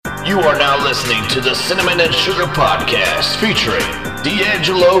You are now listening to the Cinnamon and Sugar Podcast featuring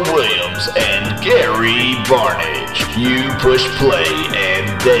D'Angelo Williams and Gary Barnage. You push play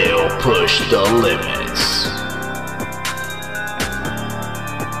and they'll push the limits.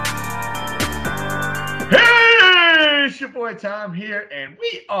 Hey, it's your boy Tom here, and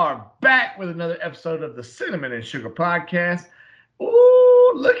we are back with another episode of the Cinnamon and Sugar Podcast.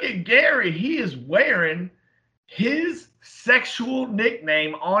 Ooh, look at Gary. He is wearing his sexual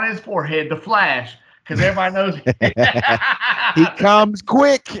nickname on his forehead, the Flash, because everybody knows he comes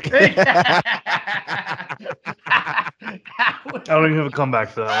quick. I don't even have a comeback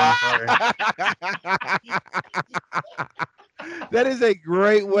for that one. Sorry. That is a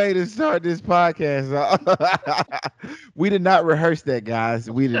great way to start this podcast. We did not rehearse that, guys.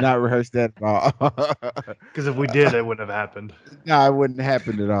 We did not rehearse that at all. Because if we did, it wouldn't have happened. No, it wouldn't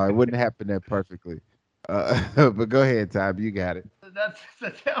happen at all. It wouldn't happen that perfectly. But go ahead, Tom. You got it. So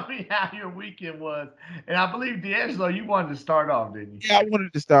tell me how your weekend was. And I believe, D'Angelo, you wanted to start off, didn't you? Yeah, I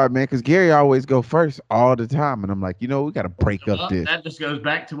wanted to start, man, because Gary always go first all the time. And I'm like, we got to break up this. That just goes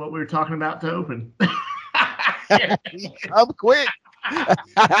back to what we were talking about to open. Come quick.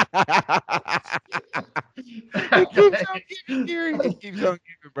 It keeps on giving, Gary. It keeps on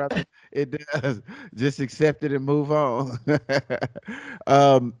giving, brother. It does. Just accept it and move on.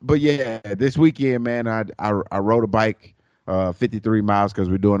 But yeah, this weekend, man, I rode a bike 53 miles because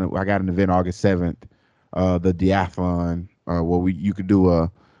we're doing it. I got an event August 7th, the Diathlon, where you could do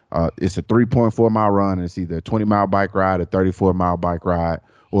it's a 3.4 mile run. And it's either a 20-mile bike ride, a 34-mile bike ride,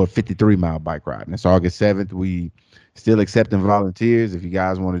 or a 53-mile bike ride. And it's August 7th. We still accepting volunteers if you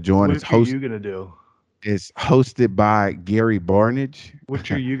guys want to join. What are you going to do? It's hosted by Gary Barnage. What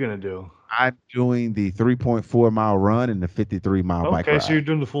are you going to do? I'm doing the 3.4 mile run and the 53-mile bike ride. Okay, so you're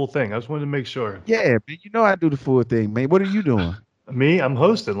doing the full thing. I just wanted to make sure. Yeah, man, I do the full thing, man. What are you doing? Me? I'm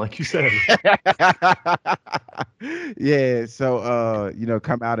hosting, like you said. Yeah, so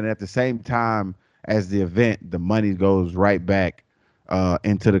come out, and at the same time as the event, the money goes right back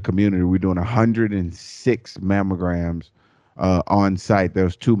into the community. We're doing 106 mammograms on site. There'll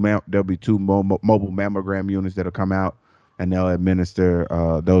be two mobile mammogram units that'll come out, and they'll administer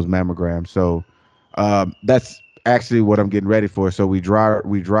those mammograms. So that's actually what I'm getting ready for. So we dry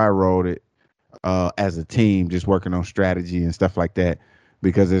rolled it as a team, just working on strategy and stuff like that,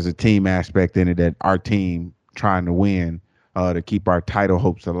 because there's a team aspect in it, that our team trying to win to keep our title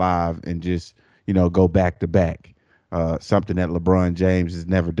hopes alive and just go back to back. Something that LeBron James has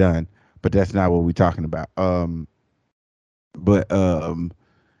never done, but that's not what we're talking about.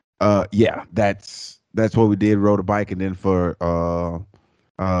 Yeah, that's what we did. Rode a bike, and then for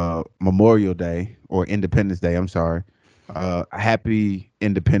Memorial Day, or Independence Day, I'm sorry. Happy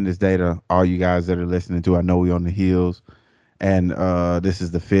Independence Day to all you guys that are listening to. I know we on the heels, and this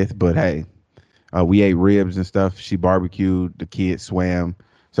is the 5th, but hey, we ate ribs and stuff. She barbecued, the kids swam,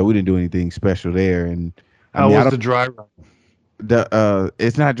 so we didn't do anything special there. And how was the dry run?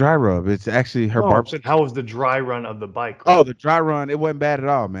 It's not dry rub. It's actually her barbecue. How was the dry run of the bike? Oh, the dry run. It wasn't bad at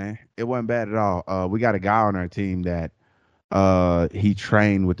all, man. It wasn't bad at all. We got a guy on our team that he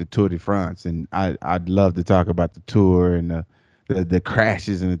trained with the Tour de France, and I'd love to talk about the tour and the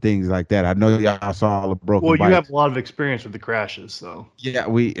crashes and the things like that. I know y'all saw all the broken bikes. Well, you have a lot of experience with the crashes, so. Yeah,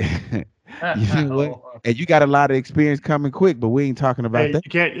 we. You know what? And you got a lot of experience coming quick, but we ain't talking about that.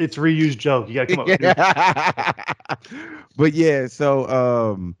 You can't. It's reused joke. You got to come up with But yeah,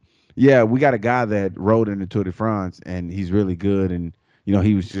 so we got a guy that rode in the Tour de France, and he's really good. And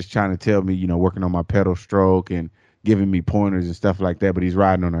he was just trying to tell me, working on my pedal stroke and giving me pointers and stuff like that. But he's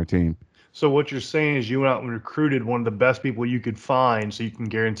riding on our team. So what you're saying is you went out and recruited one of the best people you could find, so you can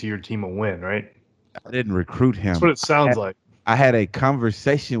guarantee your team a win, right? I didn't recruit him. That's what it sounds like. I had a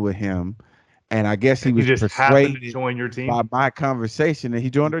conversation with him, and I guess he was just persuaded to join your team by my conversation, and he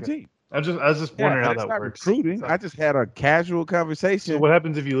joined our team. I was just wondering how that works. Recruiting. I just had a casual conversation. So what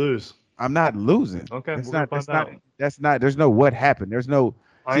happens if you lose? I'm not losing. Okay, that's not. There's no what happened. There's no.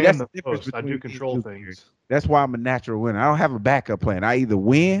 I am the host. I do control things. That's why I'm a natural winner. I don't have a backup plan. I either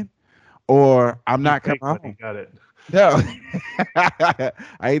win or I'm not coming home. Got it. No.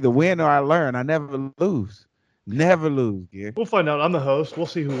 I either win or I learn. I never lose. Never lose, Gary. We'll find out. I'm the host. We'll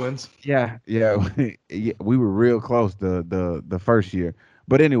see who wins. Yeah. We were real close the first year.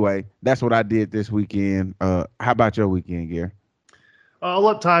 But anyway, that's what I did this weekend. How about your weekend, Gary? I'll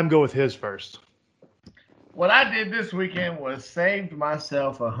let Time go with his first. What I did this weekend was saved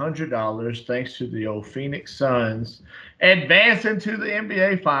myself $100 thanks to the old Phoenix Suns advancing to the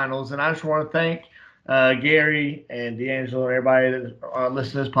NBA Finals. And I just want to thank Gary and D'Angelo and everybody that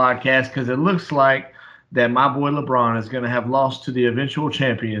listens to this podcast, because it looks like that my boy LeBron is going to have lost to the eventual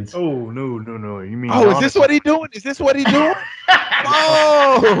champions. Oh, no. You mean Oh, is Giannis? this what he doing? Is this what he doing?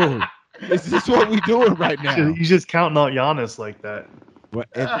 Oh, is this what we doing right now? He's just counting out Giannis like that. But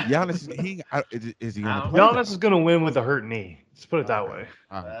if Giannis, is he going to play? Giannis is going to win with a hurt knee. Let's put it that way.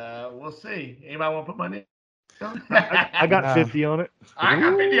 We'll see. Anybody want to put money? I got 50 on it. I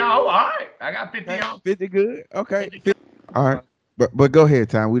got 50 on. All right. I got 50 on. 50 good. Okay. 50. All right. But go ahead,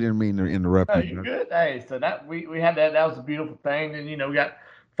 Tom. We didn't mean to interrupt you. You good? Hey, so that we had that. That was a beautiful thing. And, we got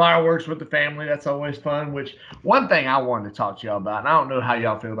fireworks with the family. That's always fun. Which one thing I wanted to talk to y'all about, and I don't know how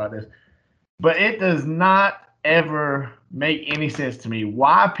y'all feel about this, but it does not ever make any sense to me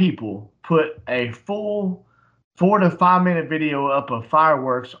why people put a full 4 to 5 minute video up of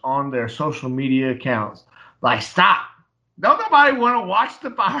fireworks on their social media accounts. Like, stop. Don't nobody want to watch the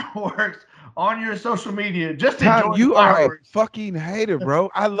fireworks on your social media. Just enjoy Tom, you the are a fireworks. fucking hater, bro.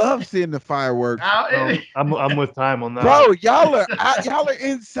 I love seeing the fireworks. I'm with time on that. Bro, y'all are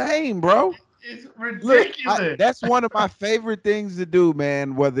insane, bro. It's Look, ridiculous. that's one of my favorite things to do,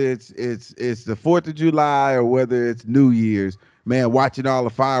 man. Whether it's the 4th of July or whether it's New Year's, man, watching all the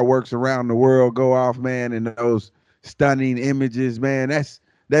fireworks around the world go off, man, and those stunning images, man.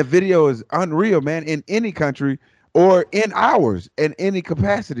 That video is unreal, man, in any country or in ours in any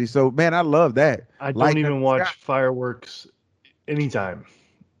capacity. So, man, I love that. I don't even watch fireworks anytime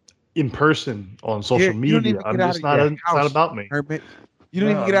in person on social media. It's not about me. Herbert. You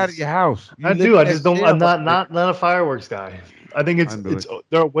don't even get out of your house. I do. I just don't. I'm not a fireworks guy. I think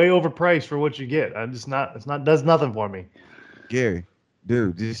they're way overpriced for what you get. It's not does nothing for me. Gary,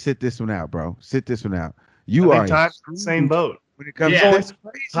 dude, just sit this one out, bro. Sit this one out. You are Time's in the same boat. When it comes to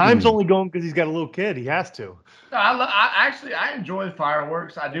Time's only going because he's got a little kid. He has to. No, I enjoy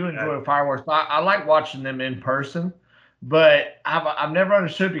fireworks. I do enjoy fireworks. I like watching them in person, but I've never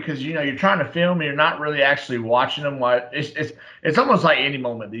understood because you're trying to film and you're not really actually watching them. It's almost like any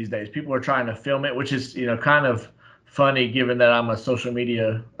moment these days. People are trying to film it, which is kind of funny given that I'm a social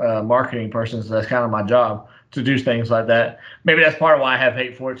media marketing person, so that's kind of my job to do things like that. Maybe that's part of why I have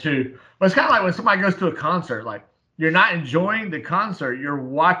hate for it too. But it's kind of like when somebody goes to a concert, like. You're not enjoying the concert.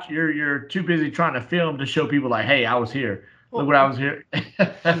 You're too busy trying to film to show people like, hey, I was here. Look what I was here.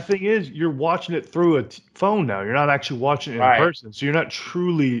 The thing is, you're watching it through a phone now. You're not actually watching it in person. So you're not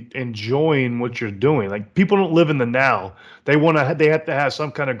truly enjoying what you're doing. Like people don't live in the now. They have to have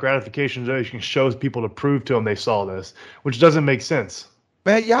some kind of gratification so they can show people to prove to them they saw this, which doesn't make sense.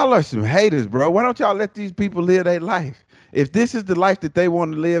 Man, y'all are some haters, bro. Why don't y'all let these people live their life? If this is the life that they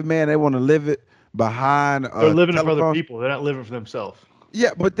want to live, man, they want to live it. Behind they're living it for other people. They're not living for themselves.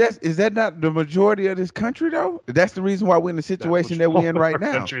 Yeah, but is that not the majority of this country though? That's the reason why we're in the situation that we're in right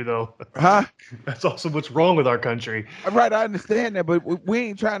now. Country though, huh? That's also what's wrong with our country. Right, I understand that, but we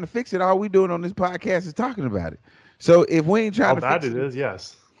ain't trying to fix it. All we doing on this podcast is talking about it. So if we ain't trying to fix it, is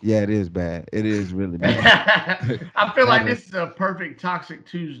yes. Yeah, it is bad. It is really bad. I feel like this is a perfect Toxic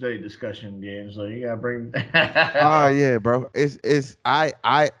Tuesday discussion game. So you gotta bring. Oh yeah, bro.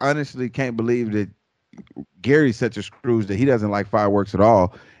 I honestly can't believe that Gary's such a Scrooge that he doesn't like fireworks at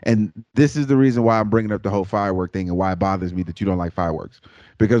all. And this is the reason why I'm bringing up the whole firework thing and why it bothers me that you don't like fireworks.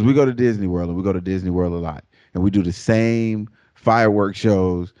 Because we go to Disney World and we go to Disney World a lot and we do the same firework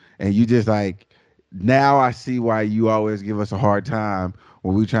shows. And you just like, now I see why you always give us a hard time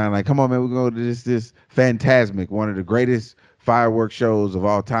when we trying like, come on, man, we're going to this Fantasmic, one of the greatest firework shows of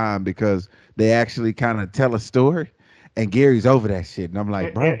all time, because they actually kind of tell a story. And Gary's over that shit. And I'm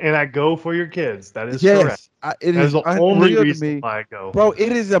like, bro. And I go for your kids. That is correct. It is the only reason why I go. Bro,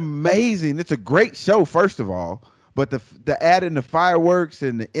 it is amazing. It's a great show, first of all. But the add in the fireworks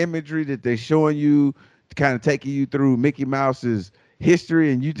and the imagery that they're showing you, kind of taking you through Mickey Mouse's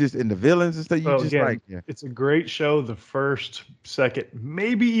history and the villains and stuff. It's a great show the first, second,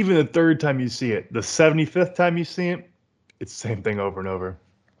 maybe even the third time you see it. The 75th time you see it, it's the same thing over and over.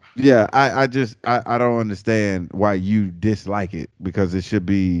 Yeah, I don't understand why you dislike it, because it should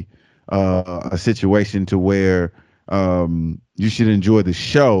be a situation to where you should enjoy the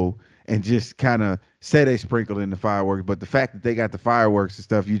show and just kind of say they sprinkled in the fireworks. But the fact that they got the fireworks and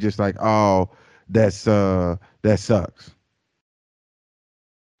stuff, you just like, oh, that sucks.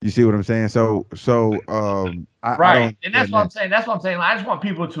 You see what I'm saying? Right. And that's what I'm saying. That's what I'm saying. I just want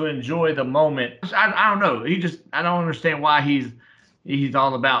people to enjoy the moment. I don't know. I don't understand why he's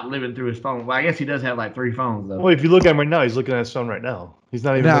all about living through his phone. Well, I guess he does have like 3 phones though. Well, if you look at him right now, he's looking at his phone right now. He's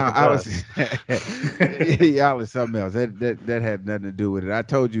not even looking y'all is something else. That had nothing to do with it. I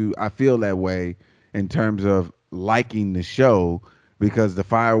told you I feel that way in terms of liking the show, because the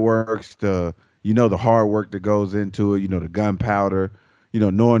fireworks, the hard work that goes into it, the gunpowder,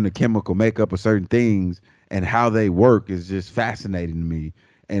 knowing the chemical makeup of certain things and how they work is just fascinating to me.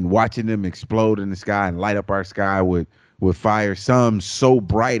 And watching them explode in the sky and light up our sky with fire, some so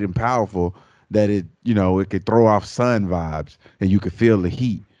bright and powerful that it could throw off sun vibes and you could feel the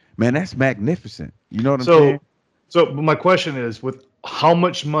heat. Man, that's magnificent. You know what I'm saying? So my question is, with how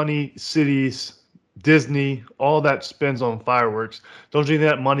much money cities, Disney, all that spends on fireworks, don't you think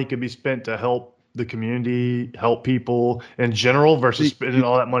that money could be spent to help the community, help people in general versus spending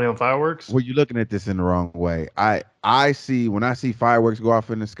all that money on fireworks? Well, you're looking at this in the wrong way. I see, when I see fireworks go off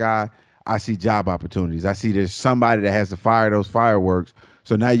in the sky, I see job opportunities. I see there's somebody that has to fire those fireworks.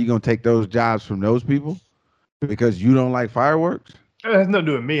 So now you're going to take those jobs from those people because you don't like fireworks? It has nothing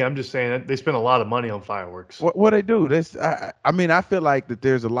to do with me. I'm just saying that they spend a lot of money on fireworks. What they do? I feel like that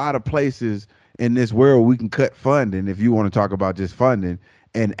there's a lot of places in this world we can cut funding, if you want to talk about just funding,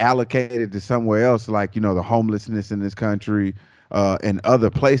 and allocate it to somewhere else, like the homelessness in this country and other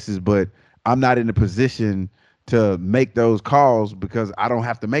places. But I'm not in a position to make those calls because I don't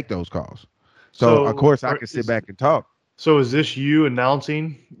have to make those calls. So of course I can sit back and talk. So is this you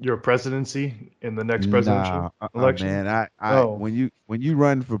announcing your presidency in the next presidential election? Man, when you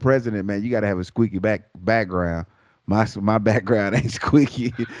run for president, man, you got to have a squeaky background. My background ain't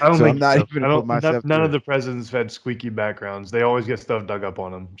squeaky, so I'm not even put myself. None of the presidents have had squeaky backgrounds. They always get stuff dug up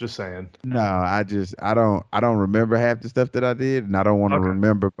on them. Just saying. No, I don't remember half the stuff that I did, and I don't want to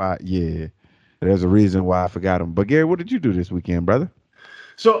remember. There's a reason why I forgot them. But Gary, what did you do this weekend, brother?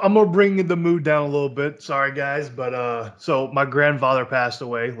 So I'm gonna bring the mood down a little bit. Sorry, guys, but so my grandfather passed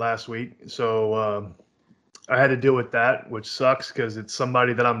away last week, so I had to deal with that, which sucks because it's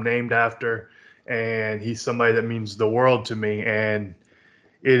somebody that I'm named after. And he's somebody that means the world to me. And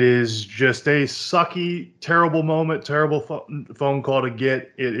it is just a sucky, terrible moment, terrible phone call to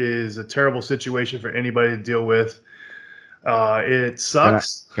get. It is a terrible situation for anybody to deal with. It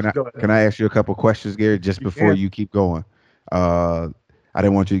sucks. Can I ask you a couple questions, Gary, just before you keep going? I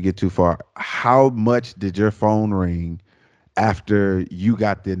didn't want you to get too far. How much did your phone ring after you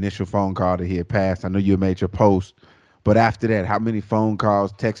got the initial phone call that he had passed? I know you made your post, but after that, how many phone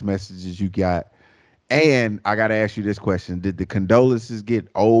calls, text messages you got? And I got to ask you this question. Did the condolences get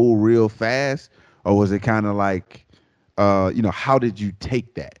old real fast? Or was it kind of like, how did you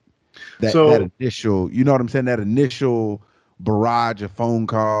take that? That initial, you know what I'm saying? That initial barrage of phone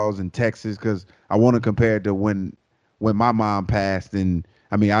calls and texts, because I want to compare it to when my mom passed. And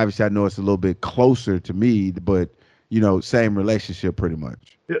I mean, obviously I know it's a little bit closer to me, but, same relationship pretty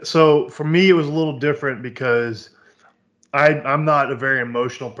much. Yeah, so for me, it was a little different because I'm not a very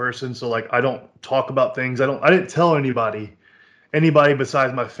emotional person, so like I don't talk about things. I didn't tell anybody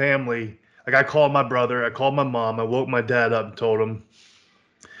besides my family. Like I called my brother, I called my mom, I woke my dad up and told him,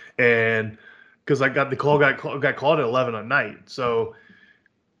 and because I got the call, got called at 11 at night. So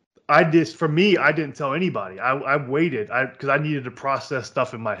I didn't tell anybody. I waited because I needed to process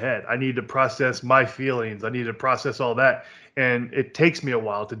stuff in my head. I needed to process my feelings. I needed to process all that, and it takes me a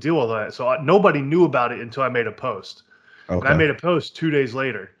while to do all that. So nobody knew about it until I made a post. Okay. And I made a post 2 days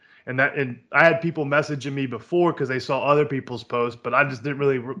later, and I had people messaging me before because they saw other people's posts, but I just didn't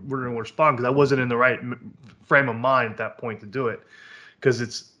really respond because I wasn't in the right frame of mind at that point to do it.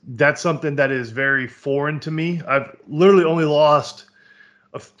 Because that's something that is very foreign to me. I've literally only lost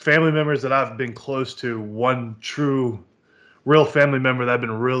family members that I've been close to. One true, real family member that I've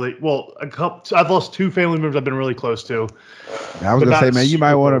been really I've lost two family members I've been really close to. I was gonna say, man, you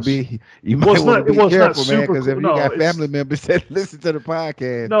might want to be careful, man, because if you got family members that listen to the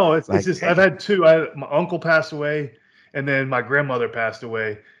podcast. No, it's just I've had two. My uncle passed away, and then my grandmother passed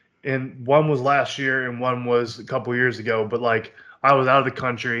away, and one was last year, and one was a couple years ago. But like I was out of the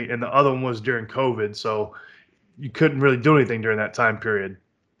country, and the other one was during COVID, so you couldn't really do anything during that time period.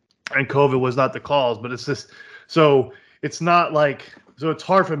 And COVID was not the cause, but it's just so it's not like so it's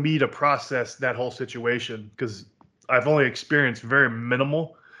hard for me to process that whole situation because I've only experienced very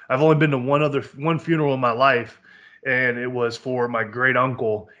minimal. I've only been to one funeral in my life, and it was for my great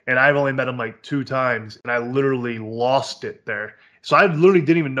uncle, and I've only met him like 2 times, and I literally lost it there. So I literally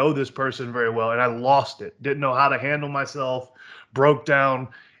didn't even know this person very well, and I lost it. Didn't know how to handle myself, broke down.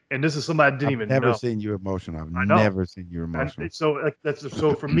 And this is somebody I didn't even know. I've never seen you emotional. I've never seen you emotional.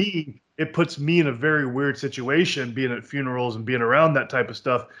 So for me, it puts me in a very weird situation being at funerals and being around that type of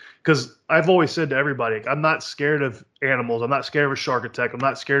stuff. Because I've always said to everybody, I'm not scared of animals. I'm not scared of a shark attack. I'm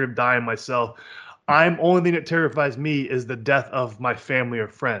not scared of dying myself. Only thing that terrifies me is the death of my family or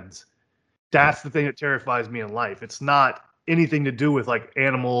friends. That's the thing that terrifies me in life. It's not anything to do with like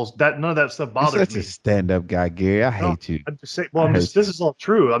animals. None of that stuff bothers me. You're such a stand-up guy, Gary. I hate you. I'm just saying. Well, this is all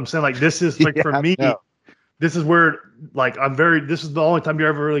true. I'm saying like this is like for me. this is where this is the only time you're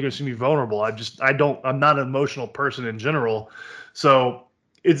ever really going to see me vulnerable. I'm not an emotional person in general. So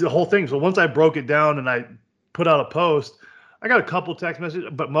it's the whole thing. So once I broke it down and I put out a post, I got a couple text messages,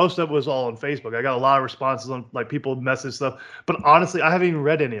 but most of it was all on Facebook. I got a lot of responses on like people message stuff, but honestly, I haven't even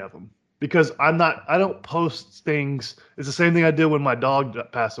read any of them because I don't post things. It's the same thing I did when my dog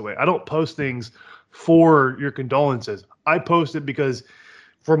passed away. I don't post things for your condolences. I post it because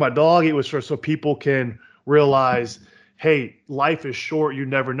for my dog, it was so people can realize, hey, life is short. You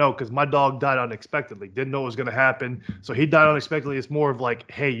never know. Because my dog died unexpectedly. Didn't know it was going to happen. So he died unexpectedly. It's more of like,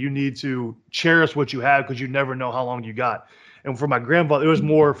 hey, you need to cherish what you have because you never know how long you got. And for my grandfather, it was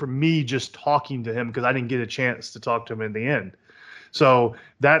more for me just talking to him because I didn't get a chance to talk to him in the end. So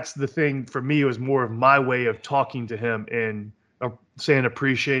that's the thing for me. It was more of my way of talking to him and saying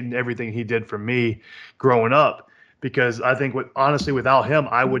appreciating everything he did for me growing up. Because I think honestly, without him,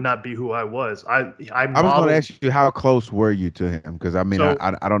 I would not be who I was. I was going to ask you, how close were you to him? Because I mean, So-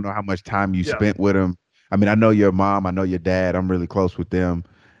 I don't know how much time you Yeah. spent with him. I mean, I know your mom, I know your dad. I'm really close with them.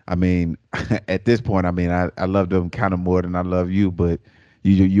 I mean, at this point, I mean, I love them kind of more than I love you, but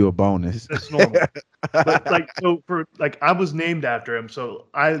you a bonus. That's normal. But I was named after him, so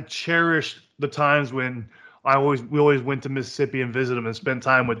I cherished the times when we always went to Mississippi and visited them and spent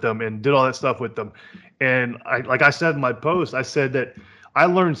time with them and did all that stuff with them. And like I said in my post, I said that I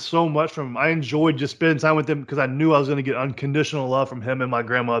learned so much from him. I enjoyed just spending time with him because I knew I was going to get unconditional love from him and my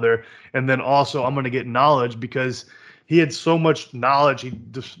grandmother, and then also I'm going to get knowledge because he had so much knowledge he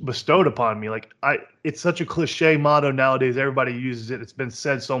bestowed upon me. It's such a cliche motto nowadays. Everybody uses it. It's been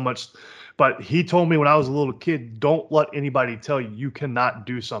said so much. But he told me when I was a little kid, don't let anybody tell you cannot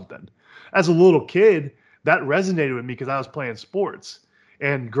do something. As a little kid, that resonated with me because I was playing sports.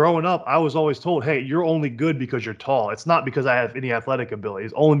 And growing up, I was always told, hey, you're only good because you're tall. It's not because I have any athletic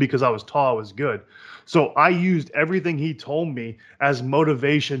abilities. Only because I was tall, I was good. So I used everything he told me as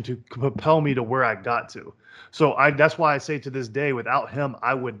motivation to propel me to where I got to. So that's why I say to this day, without him,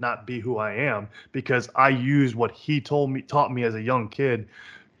 I would not be who I am because I used what he taught me as a young kid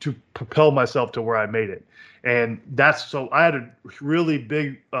to propel myself to where I made it. And so I had a really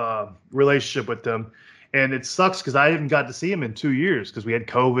big relationship with them. And it sucks because I haven't got to see him in 2 years because we had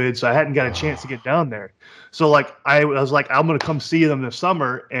COVID. So I hadn't got a chance to get down there. So I was like, I'm going to come see them this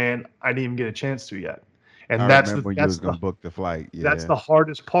summer. And I didn't even get a chance to yet. And I remember when you was going to book the flight. Yeah. That's the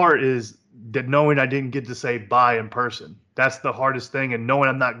hardest part is that knowing I didn't get to say bye in person. That's the hardest thing. And knowing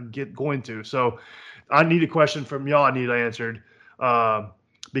I'm not going to. So I need a question from y'all I need answered.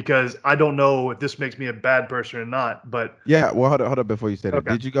 Because I don't know if this makes me a bad person or not, but yeah. Well, hold up before you say that.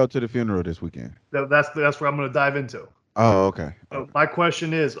 Okay. Did you go to the funeral this weekend? That's where I'm going to dive into. Oh, okay. So my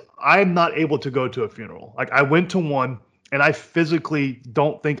question is, I'm not able to go to a funeral. Like I went to one, and I physically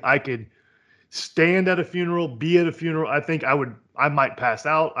don't think I could stand at a funeral, be at a funeral. I think I might pass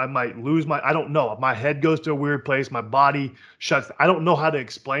out. I might lose I don't know. My head goes to a weird place. My body shuts. I don't know how to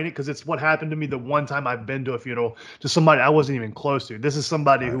explain it because it's what happened to me the one time I've been to a funeral to somebody I wasn't even close to. This is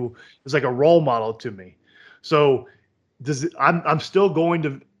somebody who is like a role model to me. So I'm still going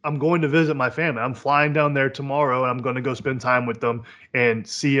to visit my family. I'm flying down there tomorrow and I'm going to go spend time with them and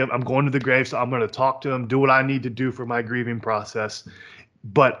see them. I'm going to the grave. So I'm going to talk to them, do what I need to do for my grieving process.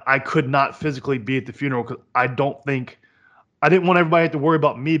 But I could not physically be at the funeral because I didn't want everybody to have to worry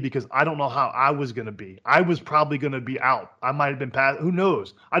about me because I don't know how I was going to be. I was probably going to be out. I might have been passed. Who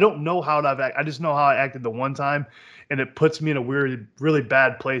knows? I don't know how I've acted. I just know how I acted the one time, and it puts me in a weird, really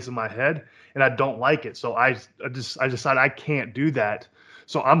bad place in my head, and I don't like it. So I decided I can't do that.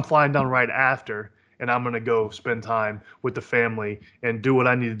 So I'm flying down right after, and I'm going to go spend time with the family and do what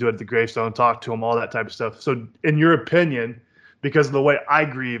I need to do at the gravestone, talk to them, all that type of stuff. So in your opinion, because of the way I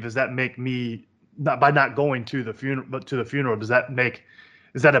grieve, does that make me by not going to the funeral, is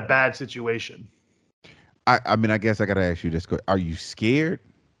that a bad situation? I mean, I guess I gotta ask you this: are you scared?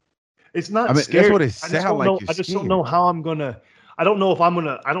 It's not. I mean, scared. that's what it sounds like. I just don't know how I'm gonna. I don't know if I'm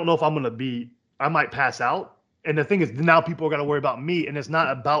gonna be. I might pass out. And the thing is, now people are gonna worry about me, and it's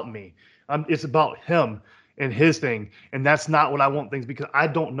not about me. It's about him and his thing, and that's not what I want things because I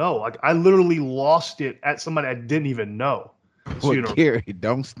don't know. Like I literally lost it at somebody I didn't even know. Well, Gary,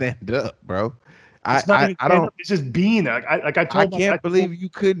 don't stand up, bro. I don't. It's just being there. I can't believe you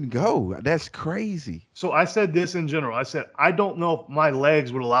couldn't go. That's crazy. So I said this in general. I said I don't know if my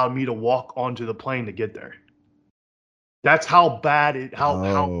legs would allow me to walk onto the plane to get there. That's how bad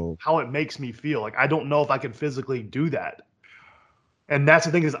how it makes me feel. Like I don't know if I can physically do that. And that's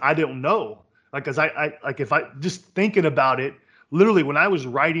the thing is I don't know. Like cause if I just thinking about it. Literally, when I was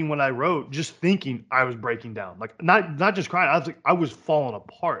writing what I wrote, just thinking, I was breaking down. Like not just crying. I was falling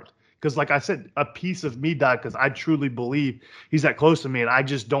apart Because like I said, a piece of me died because I truly believe he's that close to me, and I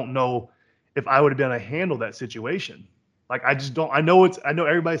just don't know if I would have been able to handle that situation. Like I just don't. I know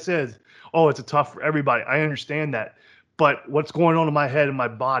everybody says, "Oh, it's a tough for everybody." I understand that, but what's going on in my head and my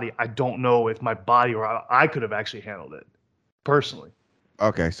body, I don't know if my body or I could have actually handled it personally.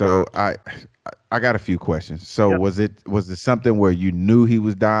 Okay, so I got a few questions. So Yep. was it something where you knew he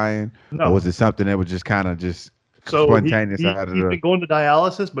was dying, No. or was it something that was just kind of just So spontaneous he's been going to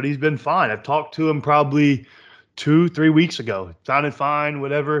dialysis, but he's been fine. I've talked to him probably 2-3 weeks ago. Sounded fine,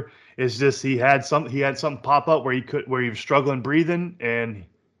 whatever. It's just he had something pop up where he was struggling breathing, and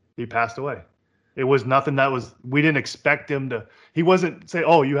he passed away. It was nothing we didn't expect him to. He wasn't say,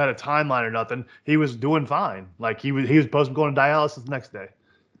 "Oh, you had a timeline or nothing." He was doing fine. Like he was supposed to go to dialysis the next day.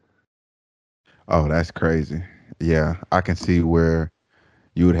 Oh, that's crazy. Yeah, I can see where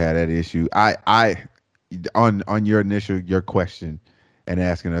you would have that issue. I on your question and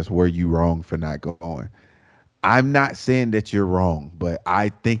asking us were you wrong for not going. I'm not saying that you're wrong, but I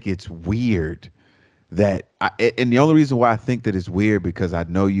think it's weird and the only reason why I think that it's weird because I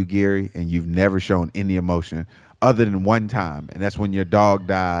know you, Gary, and you've never shown any emotion other than one time, and that's when your dog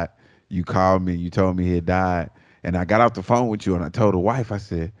died. You called me, you told me he had died, and I got off the phone with you, and I told the wife, I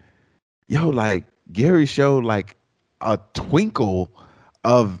said, "Yo, like Gary showed like a twinkle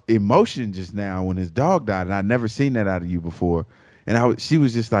of emotion just now when his dog died, and I'd never seen that out of you before." And she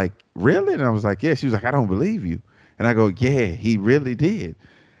was just like, "Really?" And I was like, "Yeah." She was like, "I don't believe you," and I go, "Yeah, he really did."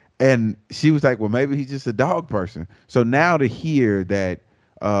 And she was like, "Well, maybe he's just a dog person." So now to hear that,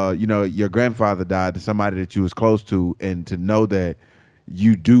 your grandfather died to somebody that you was close to, and to know that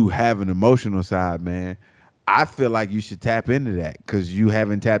you do have an emotional side, man, I feel like you should tap into that because you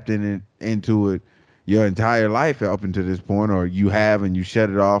haven't tapped into it your entire life up until this point, or you have and you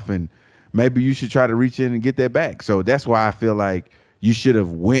shut it off, and maybe you should try to reach in and get that back. So that's why I feel like you should have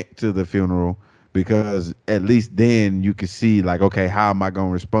went to the funeral because at least then you could see like, okay, how am I going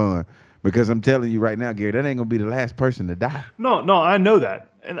to respond? Because I'm telling you right now, Gary, that ain't going to be the last person to die. No, I know that,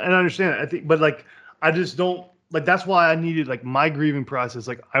 and I understand that. I think, but like, I just don't like. That's why I needed like my grieving process.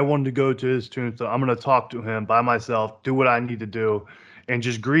 Like, I wanted to go to his tombstone. I'm gonna talk to him by myself, do what I need to do, and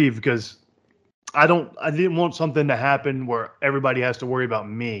just grieve because I didn't want something to happen where everybody has to worry about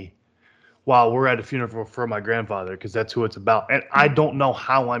me while we're at a funeral for my grandfather, because that's who it's about. And I don't know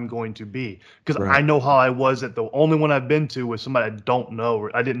how I'm going to be because Right. I know how I was at the only one I've been to was somebody I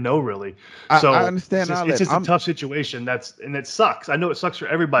didn't know really. So I understand it's just a tough situation. And it sucks. I know it sucks for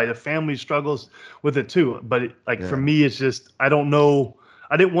everybody. The family struggles with it too. But for me, it's just, I don't know.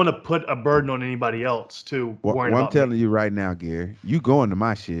 I didn't want to put a burden on anybody else too. Well, I'm telling you right now, Gary, you going to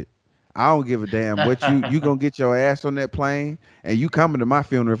my shit. I don't give a damn what you gonna get your ass on that plane and you coming to my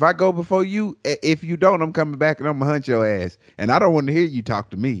funeral. If I go before you, if you don't, I'm coming back and I'm gonna hunt your ass. And I don't want to hear you talk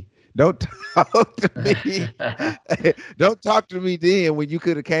to me. Don't talk to me. Don't talk to me then when you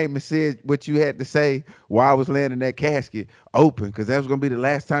could have came and said what you had to say while I was laying in that casket open, because that was gonna be the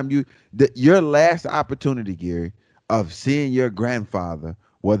last time your last opportunity, Gary, of seeing your grandfather,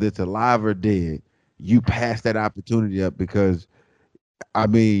 whether it's alive or dead. You passed that opportunity up because I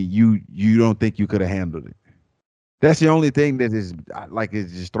mean, you don't think you could have handled it. That's the only thing that is like it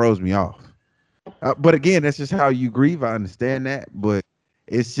just throws me off. But again, that's just how you grieve. I understand that, but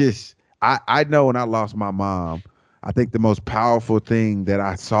it's just I know when I lost my mom, I think the most powerful thing that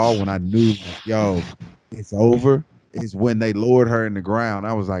I saw when I knew, yo, it's over, is when they lowered her in the ground.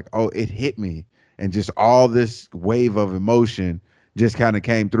 I was like, oh, it hit me, and just all this wave of emotion just kind of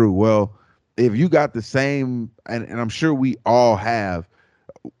came through. Well, if you got the same, and I'm sure we all have,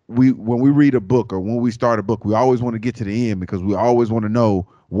 when we read a book or when we start a book, we always want to get to the end because we always want to know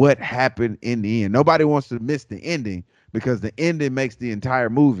what happened in the end. Nobody wants to miss the ending because the ending makes the entire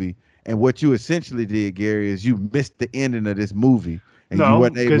movie. And what you essentially did, Gary, is you missed the ending of this movie and you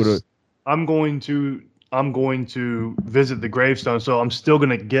weren't able to. I'm going to visit the gravestone, so I'm still going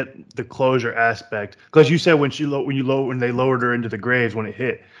to get the closure aspect. Because you said when they lowered her into the graves when it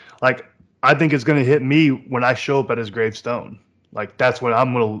hit, like I think it's going to hit me when I show up at his gravestone. Like that's when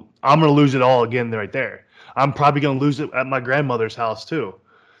I'm gonna lose it all again right there. I'm probably gonna lose it at my grandmother's house too.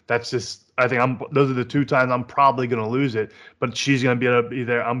 That's just, I think those are the two times I'm probably gonna lose it. But she's gonna be able to be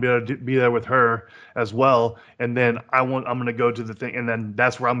there. I'm gonna be there with her as well. And then I'm gonna go to the thing, and then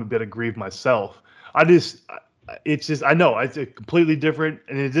that's where I'm gonna be able to grieve myself. It's just, I know it's a completely different,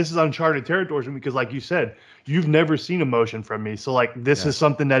 and this is uncharted territory for me because, like you said, you've never seen emotion from me. So like this is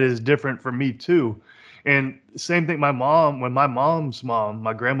something that is different for me too. And same thing, when my mom's mom,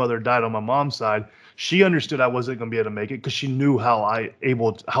 my grandmother died on my mom's side, she understood I wasn't going to be able to make it because she knew how I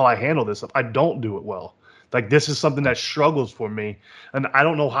handle this stuff. I don't do it well. Like, this is something that struggles for me, and I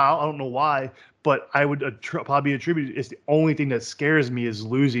don't know how, I don't know why, but I would probably attribute it's the only thing that scares me is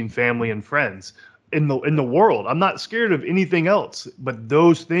losing family and friends in the world. I'm not scared of anything else, but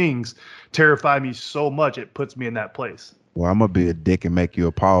those things terrify me so much it puts me in that place. Well, I'm gonna be a dick and make you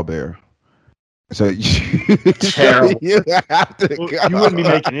a pallbearer. So you, Terrible. you have to Well, go. you wouldn't be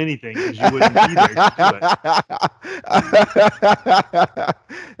making anything because you wouldn't be there to do it.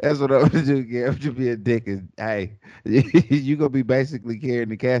 That's what I'm gonna do. Gary. I'm gonna be a dick, and hey, you gonna be basically carrying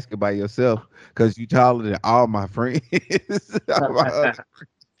the casket by yourself because you taller than all my friends.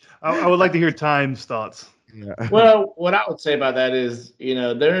 I would like to hear Time's thoughts. Yeah. Well, what I would say about that is,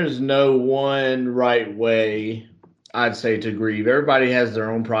 there's no one right way, I'd say, to grieve. Everybody has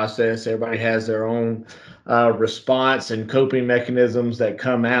their own process. Everybody has their own response and coping mechanisms that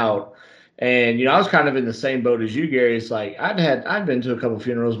come out. And, I was kind of in the same boat as you, Gary. It's like I've been to a couple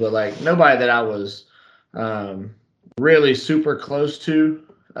funerals, but like nobody that I was really super close to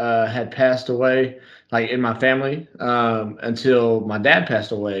had passed away, like in my family, until my dad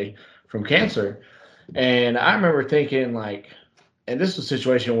passed away from cancer. And I remember thinking, like, and this was a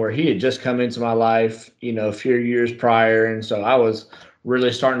situation where he had just come into my life, a few years prior. And so I was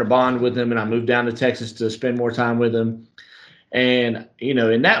really starting to bond with him, and I moved down to Texas to spend more time with him. And,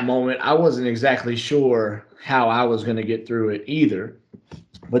 in that moment, I wasn't exactly sure how I was going to get through it either.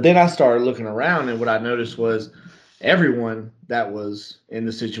 But then I started looking around, and what I noticed was everyone that was in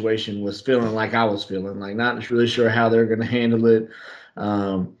the situation was feeling like I was feeling, like not really sure how they're going to handle it.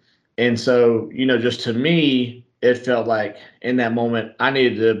 And so, just to me, it felt like in that moment I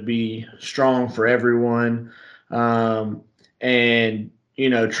needed to be strong for everyone, and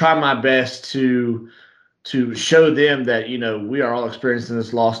try my best to show them that we are all experiencing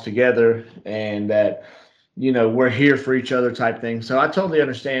this loss together, and that we're here for each other type thing. So I totally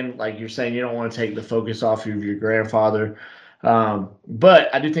understand, like you're saying, you don't want to take the focus off of your grandfather,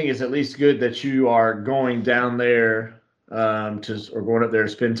 but I do think it's at least good that you are going down there or going up there to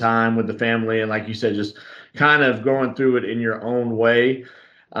spend time with the family, and like you said, just kind of going through it in your own way.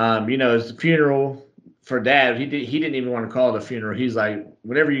 As the funeral for Dad, he didn't even want to call it a funeral. He's like,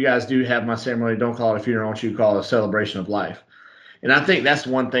 whenever you guys do have my ceremony, don't call it a funeral. I want you to call it a celebration of life. And I think that's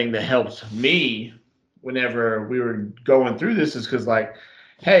one thing that helped me whenever we were going through this, is because, like,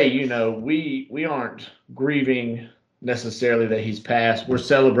 hey, we aren't grieving necessarily that he's passed. We're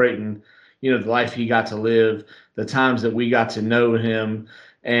celebrating, the life he got to live, the times that we got to know him.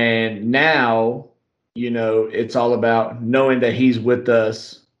 And now, it's all about knowing that he's with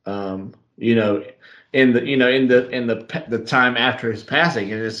us, in the time after his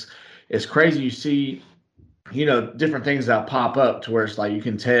passing. And it's crazy. You see, different things that pop up to where it's like, you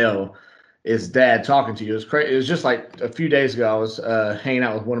can tell it's Dad talking to you. It's crazy. It was just like a few days ago, I was hanging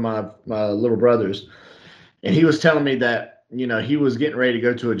out with one of my little brothers, and he was telling me that, he was getting ready to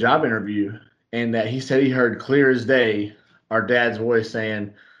go to a job interview, and that he said he heard clear as day our dad's voice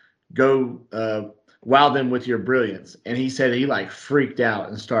saying, go wow them with your brilliance. And he said he like freaked out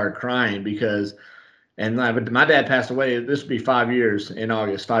and started crying because, and my dad passed away. This would be 5 years in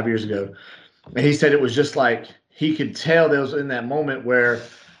August, 5 years ago. And he said it was just like he could tell there was in that moment where,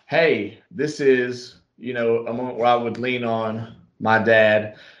 hey, this is, a moment where I would lean on my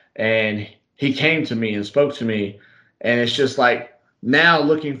dad, and he came to me and spoke to me. And it's just like, now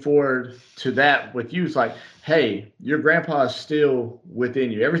looking forward to that with you, it's like, hey, your grandpa is still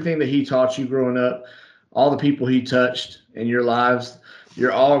within you. Everything that he taught you growing up, all the people he touched in your lives,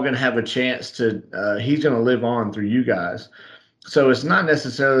 you're all going to have a chance to, he's going to live on through you guys. So it's not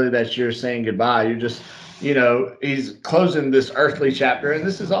necessarily that you're saying goodbye. You're just, he's closing this earthly chapter. And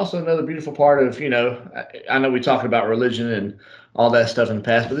this is also another beautiful part of, I know we talked about religion and all that stuff in the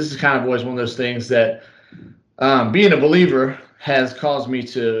past, but this is kind of always one of those things that being a believer has caused me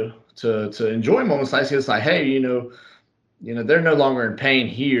to enjoy moments like this. It's like, hey, they're no longer in pain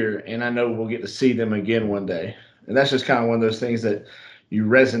here, and I know we'll get to see them again one day. And that's just kind of one of those things that you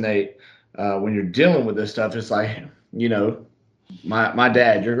resonate when you're dealing with this stuff. It's like, my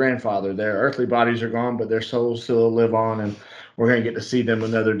dad, your grandfather, their earthly bodies are gone, but their souls still live on, and we're going to get to see them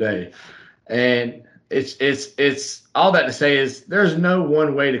another day. And it's all that to say is there's no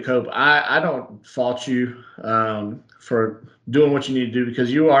one way to cope. I don't fault you for doing what you need to do,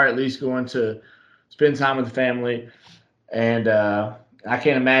 because you are at least going to spend time with the family. And I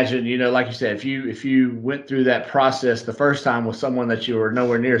can't imagine, like you said, if you went through that process the first time with someone that you were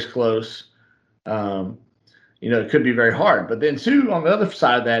nowhere near as close, it could be very hard. But then too, on the other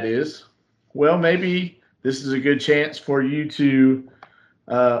side of that is, well, maybe this is a good chance for you to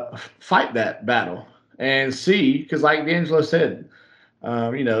fight that battle and see, because like D'Angelo said,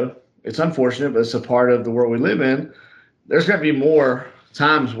 it's unfortunate, but it's a part of the world we live in. There's going to be more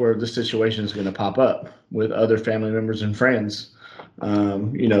times where this situation is going to pop up with other family members and friends.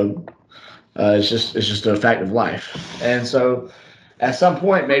 It's just a fact of life. And so at some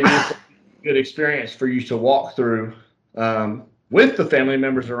point, maybe it's a good experience for you to walk through with the family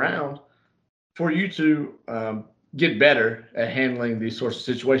members around for you to get better at handling these sorts of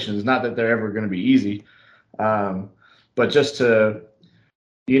situations. Not that they're ever going to be easy, but just to,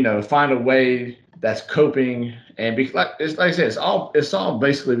 find a way that's coping and like I said, it's all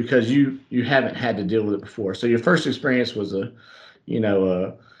basically because you haven't had to deal with it before. So your first experience was a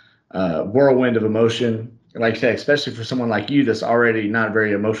whirlwind of emotion. Like I said, especially for someone like you that's already not a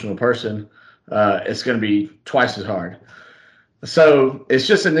very emotional person, it's going to be twice as hard. So it's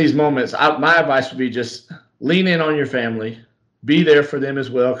just in these moments, my advice would be just lean in on your family, be there for them as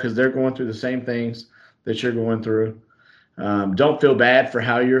well, because they're going through the same things that you're going through. Don't feel bad for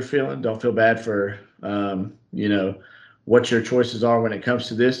how you're feeling. Don't feel bad for, what your choices are when it comes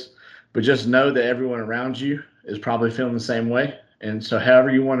to this, but just know that everyone around you is probably feeling the same way. And so however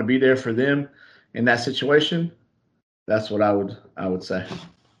you want to be there for them in that situation, that's what I would say.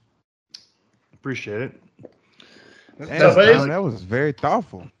 Appreciate it. That was very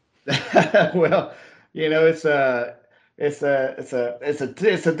thoughtful. Well, it's a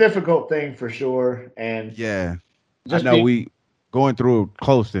difficult thing for sure. And yeah, I know we going through it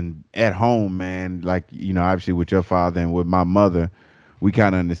close and at home, man. Like, obviously with your father and with my mother, we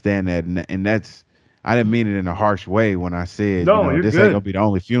kind of understand that. And that's, I didn't mean it in a harsh way when I said, this ain't gonna be the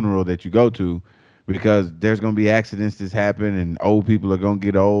only funeral that you go to, because there's gonna be accidents that happen, and old people are gonna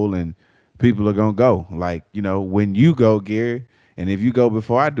get old, and people are gonna go. Like, when you go, Gary, and if you go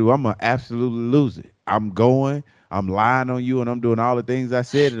before I do, I'm gonna absolutely lose it. I'm going, I'm lying on you, and I'm doing all the things I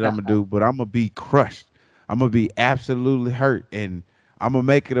said that I'm gonna do, but I'm gonna be crushed. I'm gonna be absolutely hurt, and I'm gonna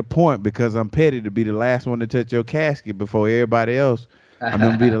make it a point, because I'm petty, to be the last one to touch your casket before everybody else. I'm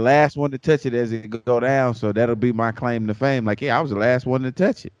gonna be the last one to touch it as it go down, so that'll be my claim to fame. Like, yeah, I was the last one to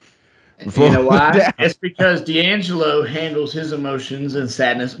touch it. You know why? It's because D'Angelo handles his emotions and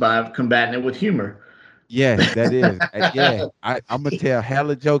sadness by combating it with humor. Yes, that is. Yeah, I'm gonna tell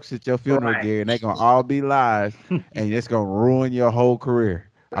hella jokes at your funeral, right, Gary, and they're gonna all be lies, and it's gonna ruin your whole career.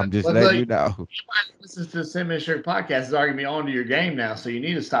 I'm just letting you know. You might listen to the Cinnamon Sugar podcast. It's already be on to your game now, so you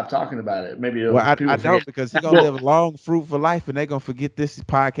need to stop talking about it. Maybe I don't, because he's gonna live a long, fruitful life, and they're gonna forget this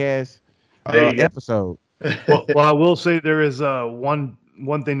podcast episode. Well, I will say there is one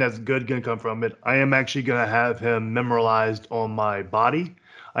thing that's good gonna come from it. I am actually gonna have him memorialized on my body.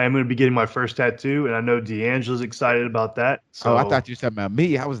 I am going to be getting my first tattoo, and I know D'Angelo's excited about that. So, I thought you were talking about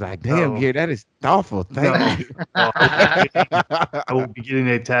me. I was like, damn, Gary, that is thoughtful. Thank you. I will be getting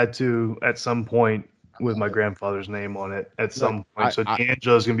a tattoo at some point with my grandfather's name on it at some point. So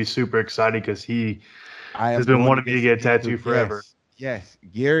D'Angelo's going to be super excited, because he has been wanting me to get a tattoo forever. Yes.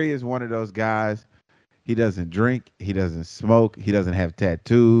 Gary is one of those guys. He doesn't drink. He doesn't smoke. He doesn't have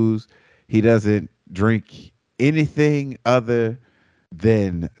tattoos. He doesn't drink anything other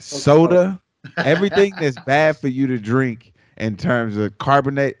than soda. Everything that's bad for you to drink in terms of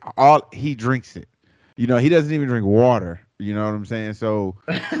carbonate, he drinks it. He doesn't even drink water. You know what I'm saying? So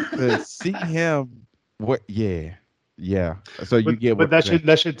to see him, yeah. So you get what. But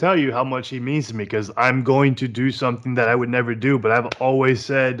that should tell you how much he means to me, because I'm going to do something that I would never do. But I've always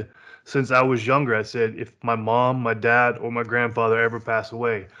said, since I was younger, I said, if my mom, my dad, or my grandfather ever pass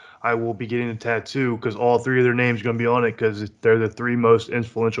away, I will be getting a tattoo, because all three of their names are going to be on it, because they're the three most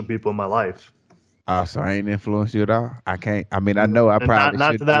influential people in my life. So I ain't influenced you at all? I can't. I mean, I know I probably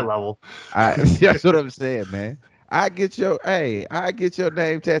not to that level. That's what I'm saying, man. I get your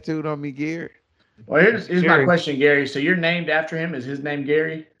name tattooed on me, Gary. Well, here's my question, Gary. So you're named after him? Is his name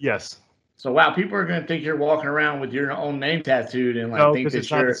Gary? Yes. So wow, people are going to think you're walking around with your own name tattooed and no, think that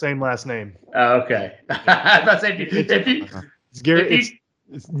it's not the same last name. Oh, okay. I thought it's Gary.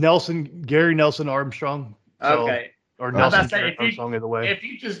 It's Gary Nelson Armstrong. So, okay. Or Nelson Armstrong, either way. If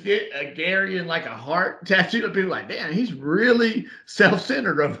you just get a Gary and like a heart tattooed, people are like, damn, he's really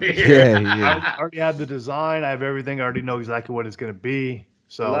self-centered over here. Yeah. I already have the design. I have everything. I already know exactly what it's going to be.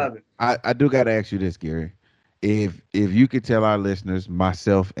 So love it. I do got to ask you this, Gary. If you could tell our listeners,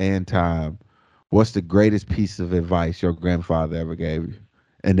 myself and Tom, what's the greatest piece of advice your grandfather ever gave you,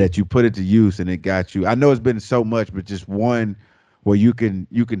 and that you put it to use and it got you? I know it's been so much, but just one where you can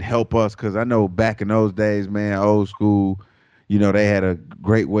help us, because I know back in those days, man, old school, they had a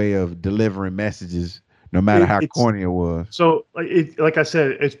great way of delivering messages, no matter how corny it was. So, like I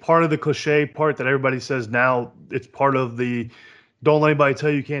said, it's part of the cliche part that everybody says now. It's part of the don't let anybody tell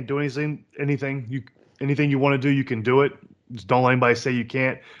you can't do anything. Anything you want to do, you can do it. Just don't let anybody say you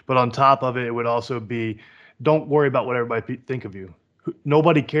can't. But on top of it, it would also be, don't worry about what everybody think of you.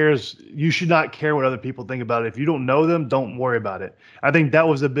 Nobody cares. You should not care what other people think about it. If you don't know them, don't worry about it. I think that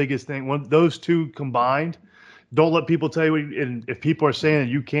was the biggest thing. When those two combined, don't let people tell you. And if people are saying that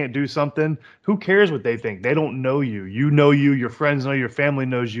you can't do something, who cares what they think? They don't know you. You know you. Your friends know. Your family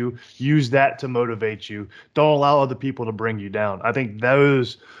knows you. Use that to motivate you. Don't allow other people to bring you down. I think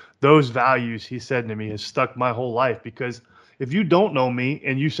those values he said to me has stuck my whole life, because if you don't know me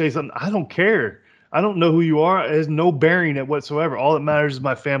and you say something, I don't care. I don't know who you are. It has no bearing at whatsoever. All that matters is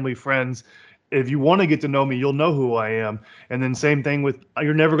my family, friends. If you want to get to know me, you'll know who I am. And then same thing with,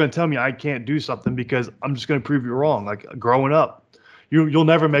 you're never going to tell me I can't do something, because I'm just going to prove you wrong. Like growing up, you'll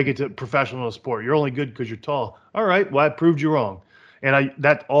never make it to professional sport. You're only good because you're tall. All right, well, I proved you wrong. And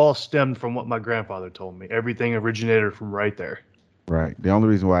that all stemmed from what my grandfather told me. Everything originated from right there. Right. The only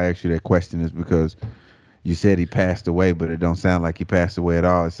reason why I asked you that question is because you said he passed away, but it don't sound like he passed away at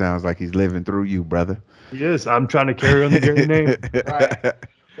all. It sounds like he's living through you, brother. Yes, I'm trying to carry on the Gary name. Right.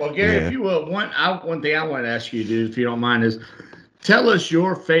 Well, Gary, if you will, one thing I want to ask you to do, if you don't mind, is tell us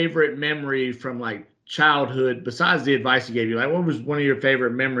your favorite memory from like childhood, besides the advice he gave you. Like, what was one of your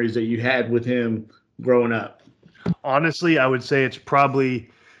favorite memories that you had with him growing up? Honestly, I would say it's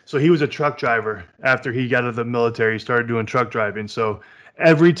probably, so he was a truck driver after he got out of the military. He started doing truck driving. So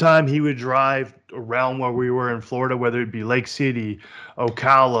every time he would drive around where we were in Florida, whether it be Lake City,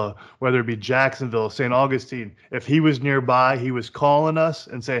 Ocala, whether it be Jacksonville, St. Augustine, if he was nearby, he was calling us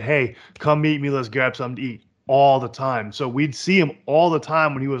and say, hey, come meet me. Let's grab something to eat, all the time. So we'd see him all the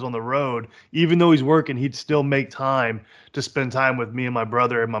time when he was on the road. Even though he's working, he'd still make time to spend time with me and my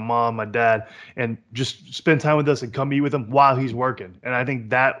brother and my mom, my dad, and just spend time with us and come eat with him while he's working. And I think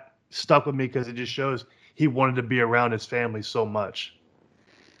that stuck with me because it just shows he wanted to be around his family so much.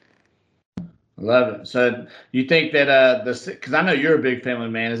 Love it. So you think that because I know you're a big family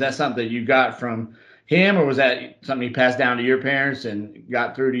man, is that something that you got from him, or was that something he passed down to your parents and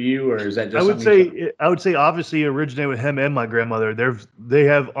got through to you, or is that just? I would say obviously it originated with him and my grandmother. They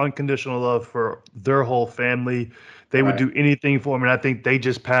have unconditional love for their whole family. They would do anything for him, and I think they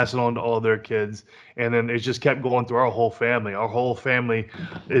just pass it on to all their kids. And then it just kept going through our whole family. Our whole family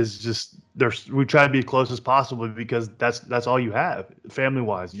is just we try to be as close as possible, because that's all you have, family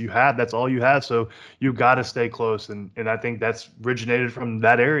wise. That's all you have. So you got to stay close, and I think that's originated from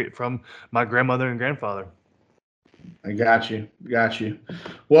that area, from my grandmother and grandfather. I got you.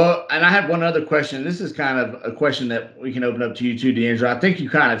 Well, and I have one other question. This is kind of a question that we can open up to you too, D'Angelo. I think you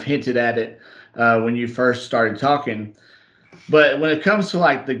kind of hinted at it when you first started talking. But when it comes to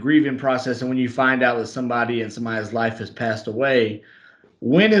like the grieving process, and when you find out that somebody in somebody's life has passed away,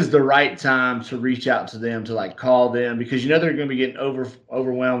 when is the right time to reach out to them, to like call them? Because you know they're going to be getting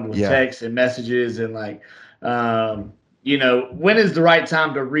overwhelmed with texts and messages, and like, when is the right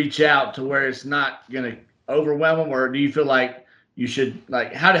time to reach out to where it's not going to overwhelm them? Or do you feel like you should,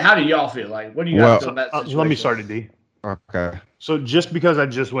 like, how do y'all feel? Like, what do you guys feel about that situation? Let me start it, D. Okay. So just because I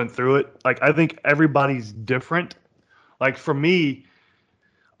just went through it, like, I think everybody's different. Like for me,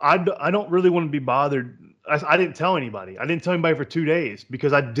 I don't really want to be bothered. I didn't tell anybody. I didn't tell anybody for 2 days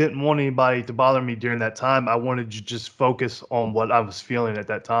because I didn't want anybody to bother me during that time. I wanted to just focus on what I was feeling at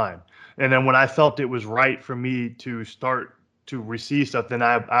that time. And then when I felt it was right for me to start to receive stuff, then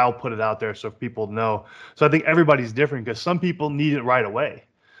I'll put it out there so people know. So I think everybody's different, because some people need it right away.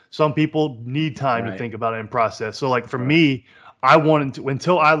 Some people need time to think about it and process. So like for me, I wanted to,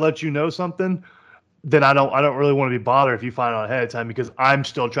 until I let you know something, then I don't really want to be bothered if you find out ahead of time, because I'm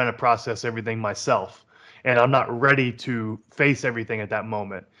still trying to process everything myself, and I'm not ready to face everything at that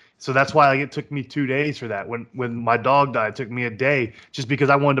moment. So that's why it took me 2 days for that. When my dog died, it took me a day, just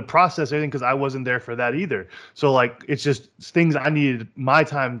because I wanted to process everything, because I wasn't there for that either. So like, it's just things I needed. My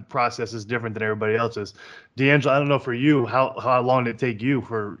time process is different than everybody else's. D'Angelo, I don't know for you, how long did it take you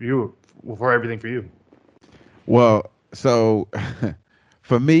for everything for you? Well, so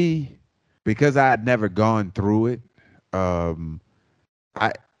for me, because I had never gone through it,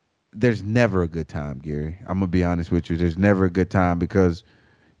 there's never a good time, Gary. I'm gonna be honest with you. There's never a good time, because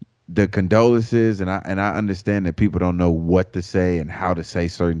the condolences, and I understand that people don't know what to say and how to say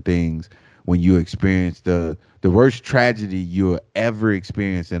certain things when you experience the worst tragedy you'll ever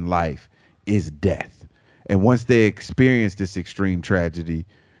experience in life is death. And once they experience this extreme tragedy,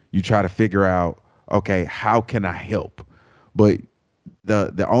 you try to figure out, okay, how can I help? But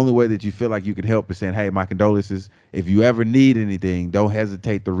the only way that you feel like you can help is saying, hey, my condolences. If you ever need anything, don't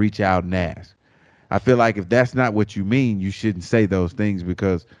hesitate to reach out and ask. I feel like if that's not what you mean, you shouldn't say those things,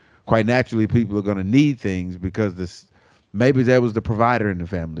 because quite naturally people are going to need things, because maybe there was the provider in the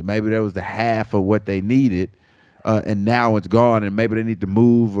family. Maybe there was the half of what they needed, and now it's gone, and maybe they need to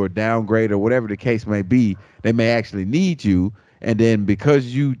move or downgrade or whatever the case may be. They may actually need you, and then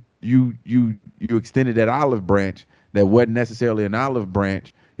because you extended that olive branch that wasn't necessarily an olive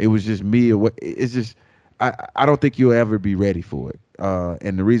branch, it was just me. Or it's just I don't think you'll ever be ready for it.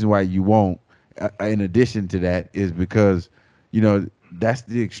 And the reason why you won't, in addition to that, is because that's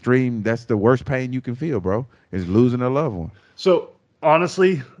the extreme. That's the worst pain you can feel, bro. Is losing a loved one. So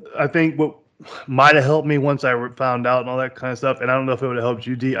honestly, I think what might have helped me once I found out and all that kind of stuff, and I don't know if it would have helped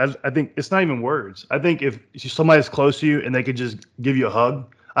you, D. I think it's not even words. I think if somebody's close to you and they could just give you a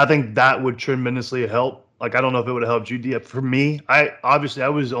hug, I think that would tremendously help. Like, I don't know if it would have helped you, D. For me, I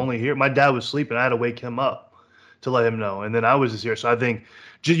was only here. My dad was sleeping. I had to wake him up to let him know, and then I was just here. So I think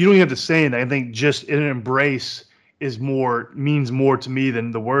you don't even have to say anything. I think just an embrace means more to me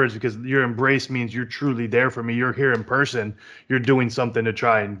than the words, because your embrace means you're truly there for me. You're here in person. You're doing something to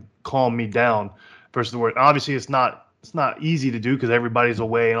try and calm me down versus the word. Obviously, it's not easy to do because everybody's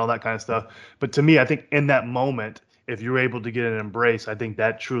away and all that kind of stuff. But to me, I think in that moment, if you're able to get an embrace, I think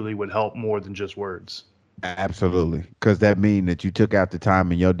that truly would help more than just words. Absolutely, because that means that you took out the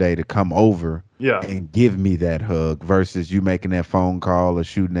time in your day to come over and give me that hug versus you making that phone call or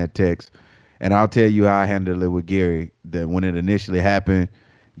shooting that text. And I'll tell you how I handled it with Gary. That when it initially happened,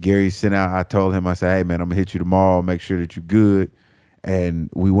 Gary sent out, I told him, I said, hey, man, I'm going to hit you tomorrow, make sure that you're good. And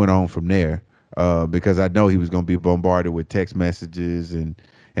we went on from there because I know he was going to be bombarded with text messages and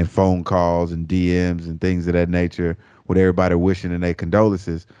phone calls and DMs and things of that nature with everybody wishing and their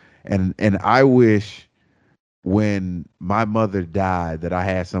condolences. And I wish when my mother died that I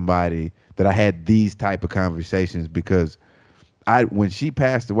had somebody, that I had these type of conversations, because when she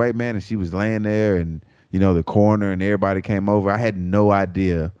passed away, man, and she was laying there and, the coroner and everybody came over, I had no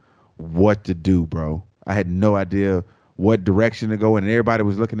idea what to do, bro. I had no idea what direction to go in, and everybody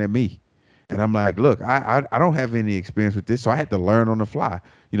was looking at me. And I'm like, look, I don't have any experience with this, so I had to learn on the fly.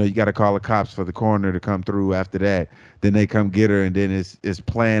 You got to call the cops for the coroner to come through after that. Then they come get her, and then it's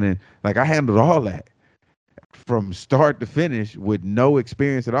planning. Like, I handled all that from start to finish with no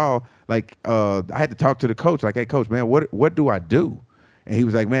experience at all. Like, I had to talk to the coach, like, hey, coach, man, what do I do? And he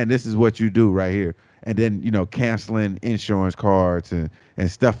was like, man, this is what you do right here. And then, canceling insurance cards and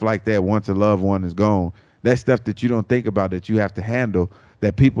stuff like that once a loved one is gone. That's stuff that you don't think about that you have to handle,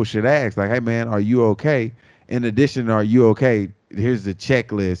 that people should ask. Like, hey, man, are you okay? In addition, are you okay? Here's the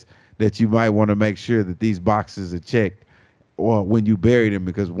checklist that you might want to make sure that these boxes are checked or when you bury them,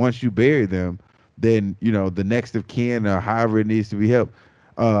 because once you bury them, then, the next of kin or however it needs to be helped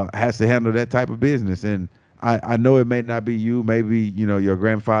has to handle that type of business. And I know it may not be you. Maybe, your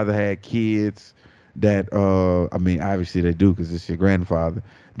grandfather had kids that, obviously they do because it's your grandfather.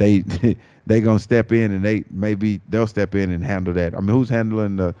 They gonna step in and they'll step in and handle that. I mean,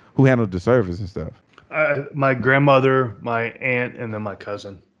 who handled the service and stuff? My grandmother, my aunt, and then my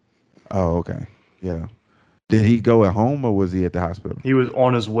cousin. Oh, okay. Yeah. Did he go at home or was he at the hospital? He was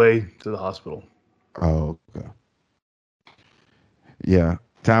on his way to the hospital. Oh, okay. Yeah.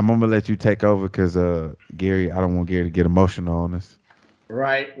 Tom, I'm gonna let you take over because Gary, I don't want Gary to get emotional on us.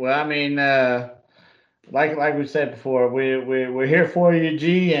 Right. Well, I mean, like we said before, we're here for you,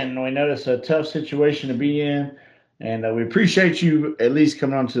 G, and we know it's a tough situation to be in, and we appreciate you at least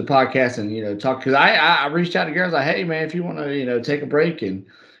coming on to the podcast and talk. Because I reached out to Gary, I was like, hey man, if you want to take a break and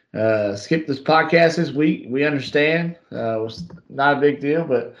skip this podcast this week, we understand. It was not a big deal,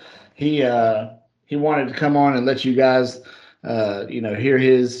 but he wanted to come on and let you guys hear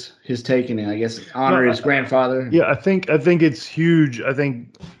his take and I guess honor his grandfather. Yeah, I think it's huge. I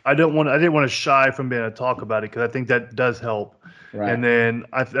think I didn't want to shy from being able to talk about it because I think that does help. Right. And then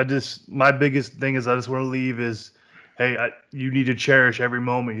my biggest thing is I just want to leave is, hey, you need to cherish every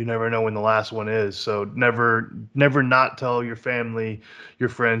moment. You never know when the last one is. So never not tell your family, your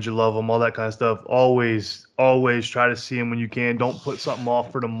friends, you love them, all that kind of stuff. Always try to see them when you can. Don't put something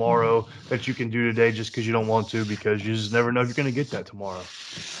off for tomorrow that you can do today just because you don't want to, because you just never know if you're going to get that tomorrow.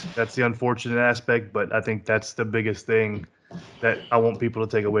 That's the unfortunate aspect, but I think that's the biggest thing that I want people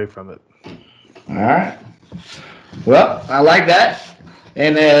to take away from it. All right. Well, I like that.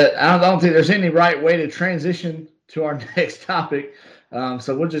 And I don't think there's any right way to transition to our next topic.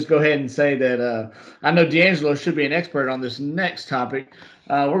 So we'll just go ahead and say that I know D'Angelo should be an expert on this next topic.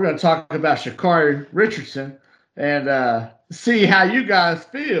 We're going to talk about Sha'Carri Richardson and see how you guys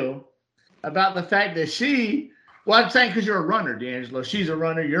feel about the fact that I'm saying because you're a runner, D'Angelo. She's a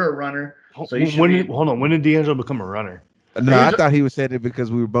runner. You're a runner. So hold on. When did D'Angelo become a runner? No, I thought he was saying it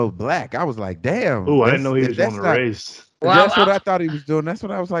because we were both black. I was like, damn. Oh, I didn't know he was on the race. Well, That's what I thought he was doing. That's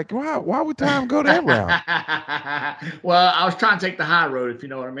what I was like. Why would Tom go that route? Well, I was trying to take the high road, if you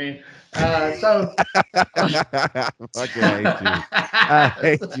know what I mean. So Fucking hate you. I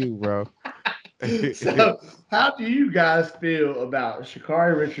hate you, bro. So, how do you guys feel about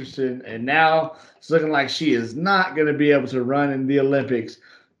Sha'Carri Richardson? And now it's looking like she is not going to be able to run in the Olympics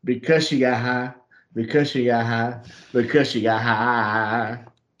because she got high, because she got high, because she got high.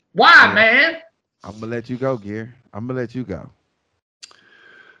 Why, man? I'm gonna let you go, Gear. I'm gonna let you go.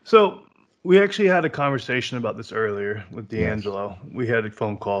 So we actually had a conversation about this earlier with D'Angelo. Yes. We had a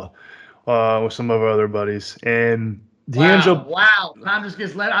phone call with some of our other buddies, and D'Angelo. Wow, time just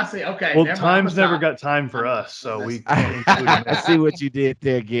gets let. I say, okay. Well, time's never got time for us, so we can't include him. I see what you did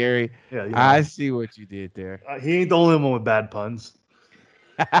there, Gary. Yeah, I see what you did there. He ain't the only one with bad puns.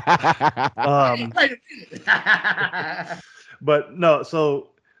 But no,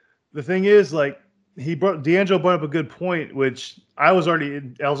 so the thing is, like, D'Angelo brought up a good point, which I was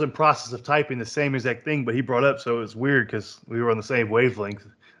in process of typing the same exact thing, but he brought up, so it's weird because we were on the same wavelength.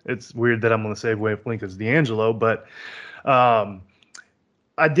 It's weird that I'm on the same wavelength as D'Angelo, but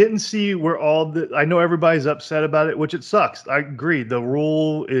I didn't see where I know everybody's upset about it, which it sucks. I agree. The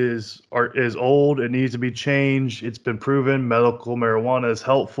rule is old. It needs to be changed. It's been proven medical marijuana is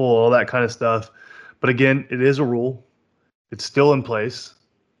helpful, all that kind of stuff. But again, it is a rule. It's still in place.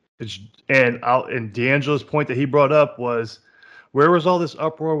 And D'Angelo's point that he brought up was, where was all this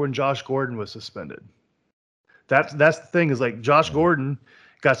uproar when Josh Gordon was suspended? That's the thing, is like Josh Gordon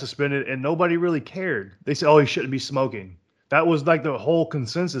got suspended and nobody really cared. They said, oh, he shouldn't be smoking. That was like the whole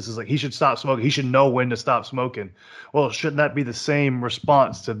consensus, is like he should stop smoking. He should know when to stop smoking. Well, shouldn't that be the same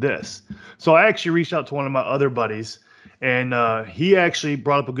response to this? So I actually reached out to one of my other buddies, and he actually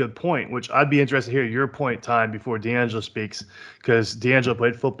brought up a good point, which I'd be interested to hear your point, Time, before D'Angelo speaks, because D'Angelo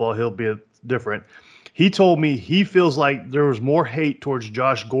played football. He'll be different. He told me he feels like there was more hate towards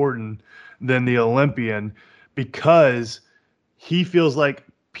Josh Gordon than the Olympian, because he feels like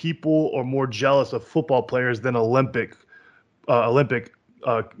people are more jealous of football players than Olympic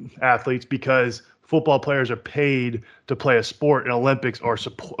athletes, because football players are paid to play a sport, and Olympics are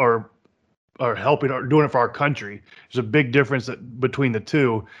helping or doing it for our country. There's a big difference between the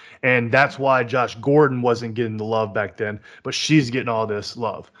two, and that's why Josh Gordon wasn't getting the love back then, but she's getting all this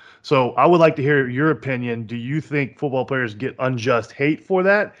love. So I would like to hear your opinion. Do you think football players get unjust hate for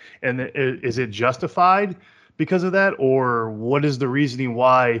that, and is it justified because of that, or what is the reasoning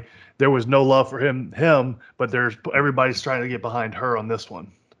why there was no love for him, but everybody's trying to get behind her on this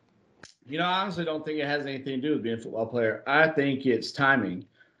one? I honestly don't think it has anything to do with being a football player. I think it's timing.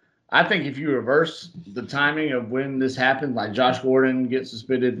 I think if you reverse the timing of when this happened, like Josh Gordon gets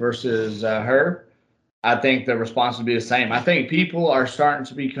suspended versus her, I think the response would be the same. I think people are starting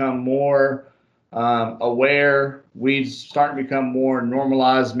to become more aware. Weed's starting to become more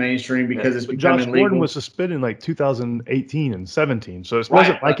normalized mainstream because it's becoming legal. Josh Gordon was suspended in like 2018 and 17, so it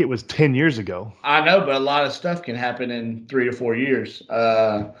wasn't like it was 10 years ago. I know, but a lot of stuff can happen in 3 to 4 years.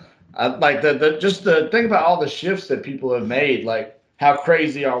 I like just the thing about all the shifts that people have made, like how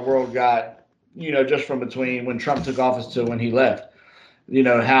crazy our world got, just from between when Trump took office to when he left.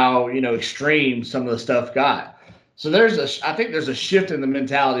 How extreme some of the stuff got. So I think there's a shift in the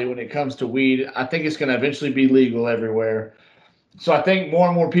mentality when it comes to weed. I think it's going to eventually be legal everywhere. So I think more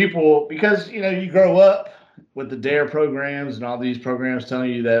and more people, because, you grow up with the DARE programs and all these programs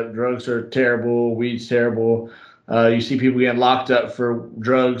telling you that drugs are terrible, weed's terrible. You see people getting locked up for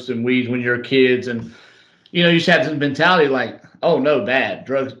drugs and weed when you're kids. And, you just have this mentality like, oh, no, bad.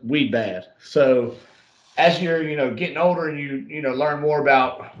 Drugs, weed, bad. So as you're, getting older and you learn more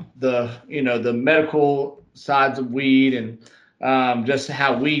about the medical sides of weed and just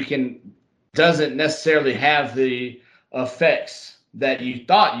how weed doesn't necessarily have the effects that you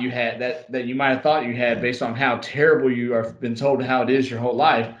thought you had, that you might have thought you had based on how terrible you have been told how it is your whole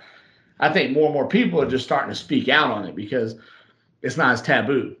life. I think more and more people are just starting to speak out on it because it's not as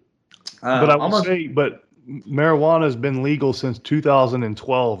taboo. But I would say, marijuana has been legal since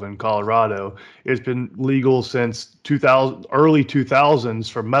 2012 in Colorado. It's been legal since early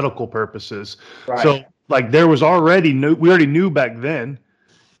 2000s for medical purposes. Right. So like there was we already knew back then.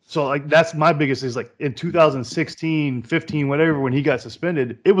 So like that's my biggest is like in 2016, 15, whatever, when he got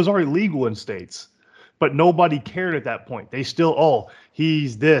suspended, it was already legal in states. But nobody cared at that point. They still,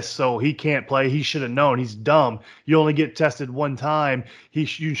 he's this, so he can't play. He should have known. He's dumb. You only get tested one time. You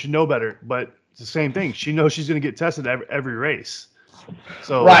should know better. But it's the same thing. She knows she's going to get tested every race.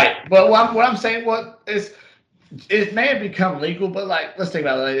 So right. But what I'm saying, it may have become legal, but like let's think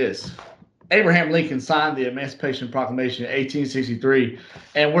about it like this. Abraham Lincoln signed the Emancipation Proclamation in 1863,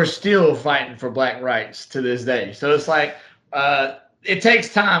 and we're still fighting for black rights to this day. So it's like it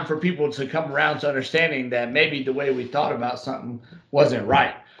takes time for people to come around to understanding that maybe the way we thought about something wasn't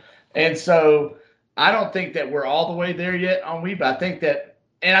right. And so I don't think that we're all the way there yet on Weeb. I think that,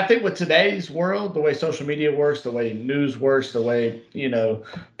 and I think with today's world, the way social media works, the way news works, the way,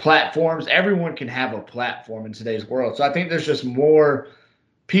 platforms, everyone can have a platform in today's world. So I think there's just more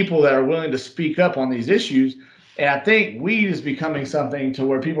people that are willing to speak up on these issues. And I think weed is becoming something to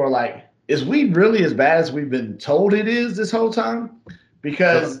where people are like, is weed really as bad as we've been told it is this whole time?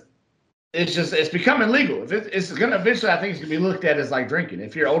 Because it's becoming legal. If it's going to eventually, I think it's going to be looked at as like drinking.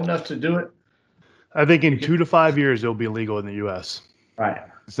 If you're old enough to do it. I think in 2 to 5 years, it'll be legal in the U.S. Right.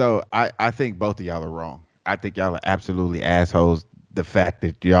 So I think both of y'all are wrong. I think y'all are absolutely assholes. The fact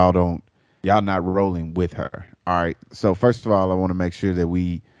that y'all not rolling with her. All right. So first of all, I want to make sure that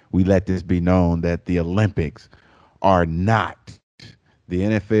we let this be known that the Olympics are not the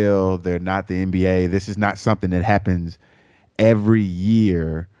NFL. They're not the NBA. This is not something that happens every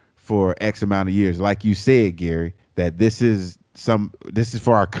year for X amount of years. Like you said, Gary, that this is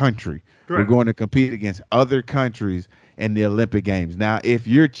for our country. Correct. We're going to compete against other countries in the Olympic Games. Now, if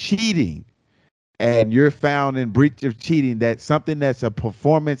you're cheating and you're found in breach of cheating, that's something that's a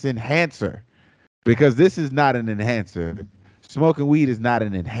performance enhancer, because this is not an enhancer. Smoking weed is not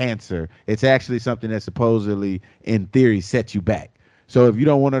an enhancer. It's actually something that supposedly, in theory, sets you back. So if you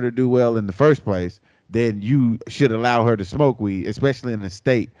don't want her to do well in the first place, then you should allow her to smoke weed, especially in a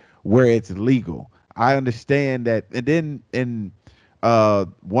state where it's legal. I understand that. And then in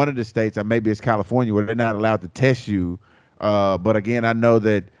one of the states, or maybe it's California, where they're not allowed to test you. But again, I know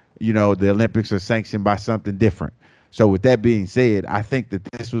that, the Olympics are sanctioned by something different. So with that being said, I think that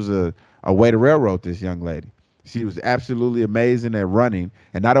this was a way to railroad this young lady. She was absolutely amazing at running.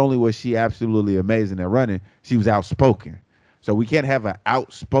 And not only was she absolutely amazing at running, she was outspoken. So we can't have an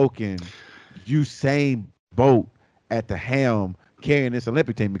outspoken Usain Bolt at the helm carrying this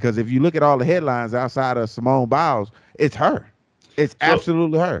Olympic team, because if you look at all the headlines outside of Simone Biles, it's her. It's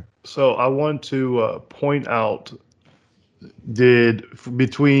absolutely her. So I want to point out,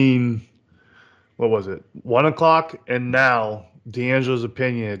 between, what was it, 1 o'clock and now, D'Angelo's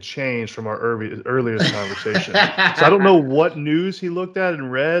opinion had changed from our earliest conversation. So I don't know what news he looked at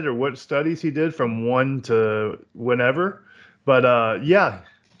and read or what studies he did from 1 to whenever. But yeah.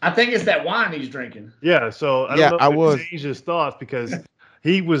 I think it's that wine he's drinking. Yeah, so I don't know if he changed his thoughts, because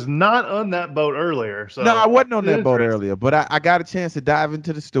he was not on that boat earlier. So no, I wasn't on that boat earlier, but I got a chance to dive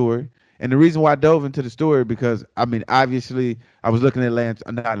into the story. And the reason why I dove into the story, because, obviously, I was looking at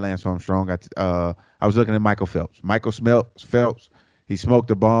not Lance Armstrong. I was looking at Michael Phelps. Michael Phelps, he smoked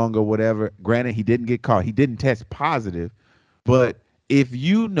a bong or whatever. Granted, he didn't get caught. He didn't test positive. But if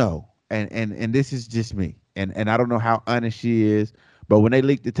you know, and this is just me, and I don't know how honest she is, but when they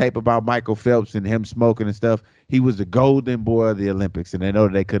leaked the tape about Michael Phelps and him smoking and stuff, he was the golden boy of the Olympics, and they know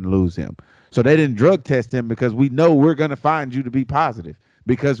they couldn't lose him. So they didn't drug test him, because we know we're going to find you to be positive,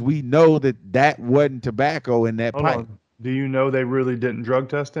 because we know that wasn't tobacco in that pipe. Do you know they really didn't drug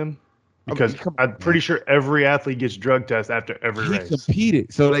test him? Because I'm pretty sure every athlete gets drug tested after every race. He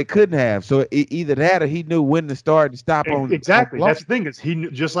competed, so they couldn't have. So either that, or he knew when to start and stop on. Exactly. That's the thing, is he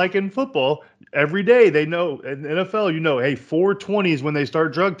knew, just like in football, every day they know. In NFL, hey, 4:20 is when they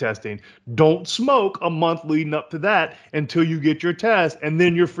start drug testing. Don't smoke a month leading up to that until you get your test, and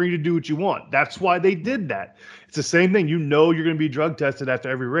then you're free to do what you want. That's why they did that. It's the same thing. You're going to be drug tested after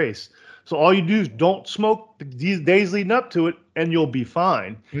every race. So all you do is don't smoke these days leading up to it, and you'll be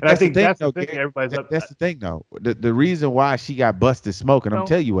fine. And I think that's the thing. That's the thing, though. The reason why she got busted smoking, I'm going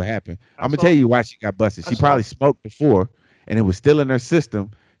to tell you what happened. I'm going to tell you why she got busted. She probably smoked before, and it was still in her system.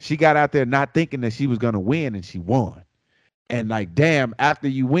 She got out there not thinking that she was going to win, and she won. And like, damn, after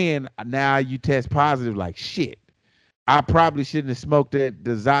you win, now you test positive. Like, shit. I probably shouldn't have smoked the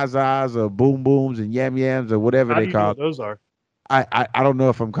Zazas or Boom Booms and Yam Yams or whatever they call those are. I don't know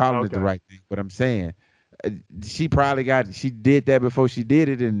if I'm calling it the right thing, but I'm saying she did that before she did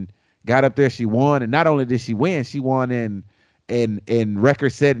it, and got up there. She won, and not only did she win, she won in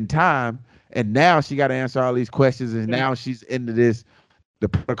record-setting time. And now she got to answer all these questions, and now she's into the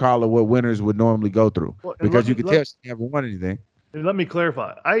protocol of what winners would normally go through, because you can tell she never won anything. And let me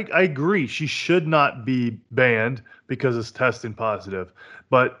clarify. I agree. She should not be banned because it's testing positive,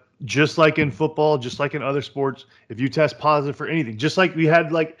 but just like in football, just like in other sports, if you test positive for anything, just like we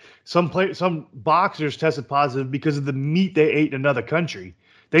had some boxers tested positive because of the meat they ate in another country,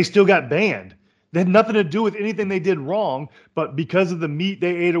 they still got banned. They had nothing to do with anything they did wrong, but because of the meat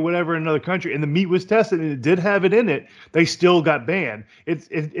they ate or whatever in another country, and the meat was tested and it did have it in it, they still got banned. I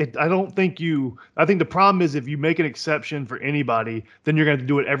think the problem is if you make an exception for anybody, then you're going to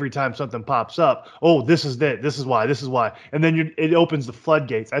do it every time something pops up. Oh, this is why. And then it opens the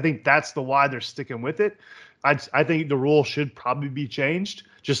floodgates. I think that's the why they're sticking with it. I think the rule should probably be changed,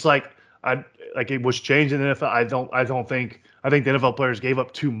 just like it was changed in the NFL. I think the NFL players gave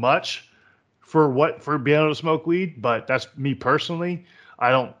up too much for being able to smoke weed, but that's me personally.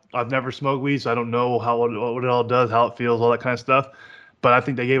 I've never smoked weed, so I don't know what it all does, how it feels, all that kind of stuff. But I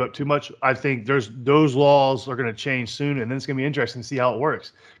think they gave up too much. I think those laws are going to change soon, and then it's going to be interesting to see how it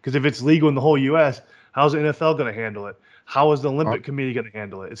works. Because if it's legal in the whole U.S., how's the NFL going to handle it? How is the Olympic Committee going to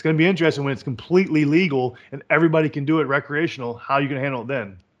handle it? It's going to be interesting when it's completely legal and everybody can do it recreational. How are you going to handle it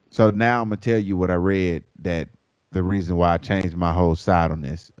then? So now I'm going to tell you what I read, that the reason why I changed my whole side on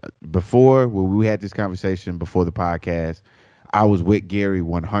this. Before, when we had this conversation before the podcast, I was with Gary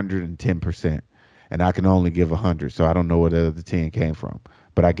 110%, and I can only give 100, so I don't know where the other 10 came from.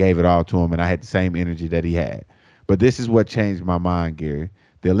 But I gave it all to him, and I had the same energy that he had. But this is what changed my mind, Gary.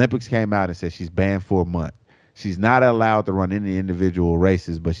 The Olympics came out and said she's banned for a month. She's not allowed to run any individual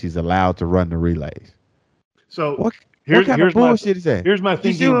races, but she's allowed to run the relays. So what kind of bullshit is that? Here's my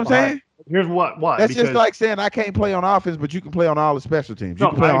thinking. You see what I'm saying? Here's why. That's just like saying I can't play on offense, but you can play on all the special teams. You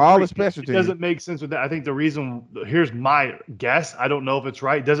can play on all the special teams. It doesn't make sense with that. I think the reason, here's my guess. I don't know if it's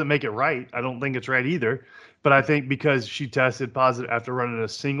right. It doesn't make it right. I don't think it's right either. But I think because she tested positive after running a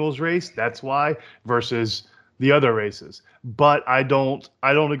singles race, that's why, versus the other races. But I don't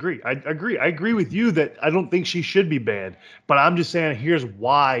agree. I agree with you that I don't think she should be banned. But I'm just saying here's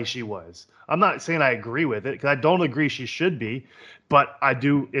why she was. I'm not saying I agree with it because I don't agree she should be. But I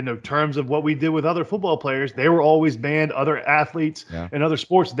do, in the terms of what we did with other football players, they were always banned. Other athletes and other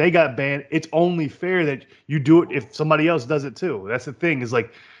sports, they got banned. It's only fair that you do it if somebody else does it too. That's the thing, is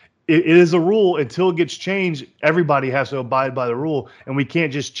like, it is a rule. Until it gets changed, everybody has to abide by the rule, and we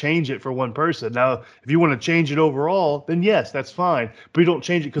can't just change it for one person. Now, if you want to change it overall, then yes, that's fine. But you don't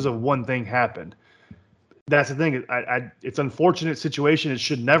change it because of one thing happened. That's the thing. It's an unfortunate situation. It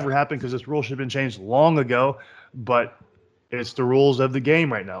should never happen because this rule should have been changed long ago. But it's the rules of the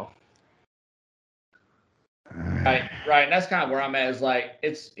game right now. Right. And that's kind of where I'm at. Is like,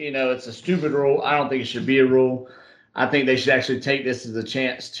 it's a stupid rule. I don't think it should be a rule. I think they should actually take this as a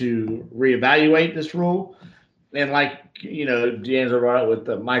chance to reevaluate this rule. And like, D'Angelo brought up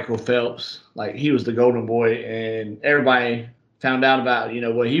with Michael Phelps, like he was the golden boy and everybody found out about,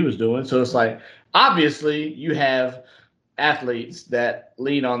 what he was doing. So it's like, obviously you have athletes that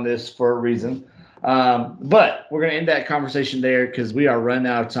lean on this for a reason. But we're going to end that conversation there because we are running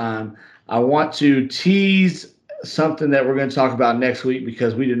out of time. I want to tease something that we're going to talk about next week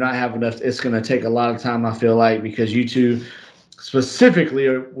because we do not have enough. It's going to take a lot of time, I feel like, because you two specifically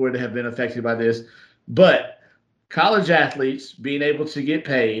would have been affected by this. But college athletes being able to get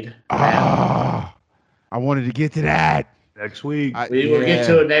paid. I wanted to get to that. Next week. We will get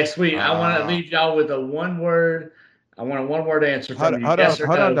to it next week. I want to leave y'all with a one-word. I want a one-word answer from you. Hold on,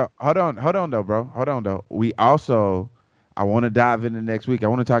 bro. Hold on, though. I want to dive into next week. I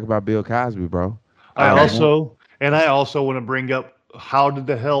want to talk about Bill Cosby, bro. I also want to bring up, how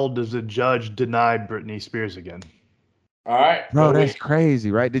the hell does the judge deny Britney Spears again? All right. Bro, that's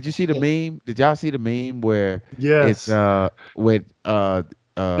crazy, right? Did you see the meme? Did y'all see the meme where it's with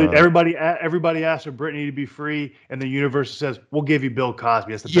everybody asked for Britney to be free, and the universe says, "We'll give you Bill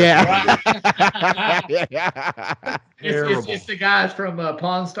Cosby." That's the best. It's the guys from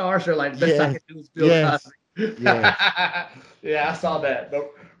Pawn Stars. They're like, best I can do is Bill Cosby. Yeah, I saw that.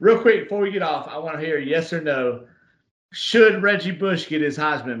 But real quick, before we get off, I want to hear yes or no. Should Reggie Bush get his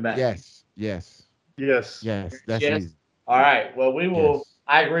Heisman back? Yes. That's easy. All right. Well, we will. Yes.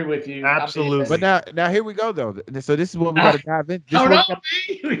 I agree with you. Absolutely. But now here we go, though. So this is what we got to dive in.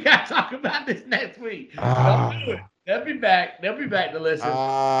 We got to talk about this next week. Don't do it. They'll be back. They'll be back to listen.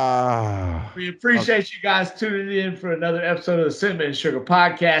 We appreciate you guys tuning in for another episode of the Cinnamon and Sugar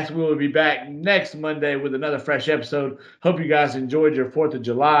Podcast. We will be back next Monday with another fresh episode. Hope you guys enjoyed your 4th of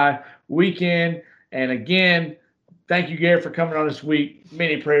July weekend. And again, thank you, Gary, for coming on this week.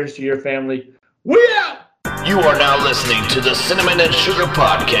 Many prayers to your family. We out! You are now listening to the Cinnamon and Sugar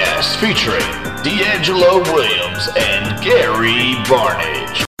Podcast featuring D'Angelo Williams and Gary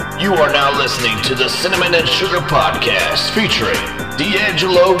Barnage. You are now listening to the Cinnamon and Sugar Podcast featuring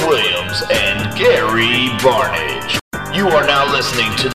D'Angelo Williams and Gary Barnage. You are now listening to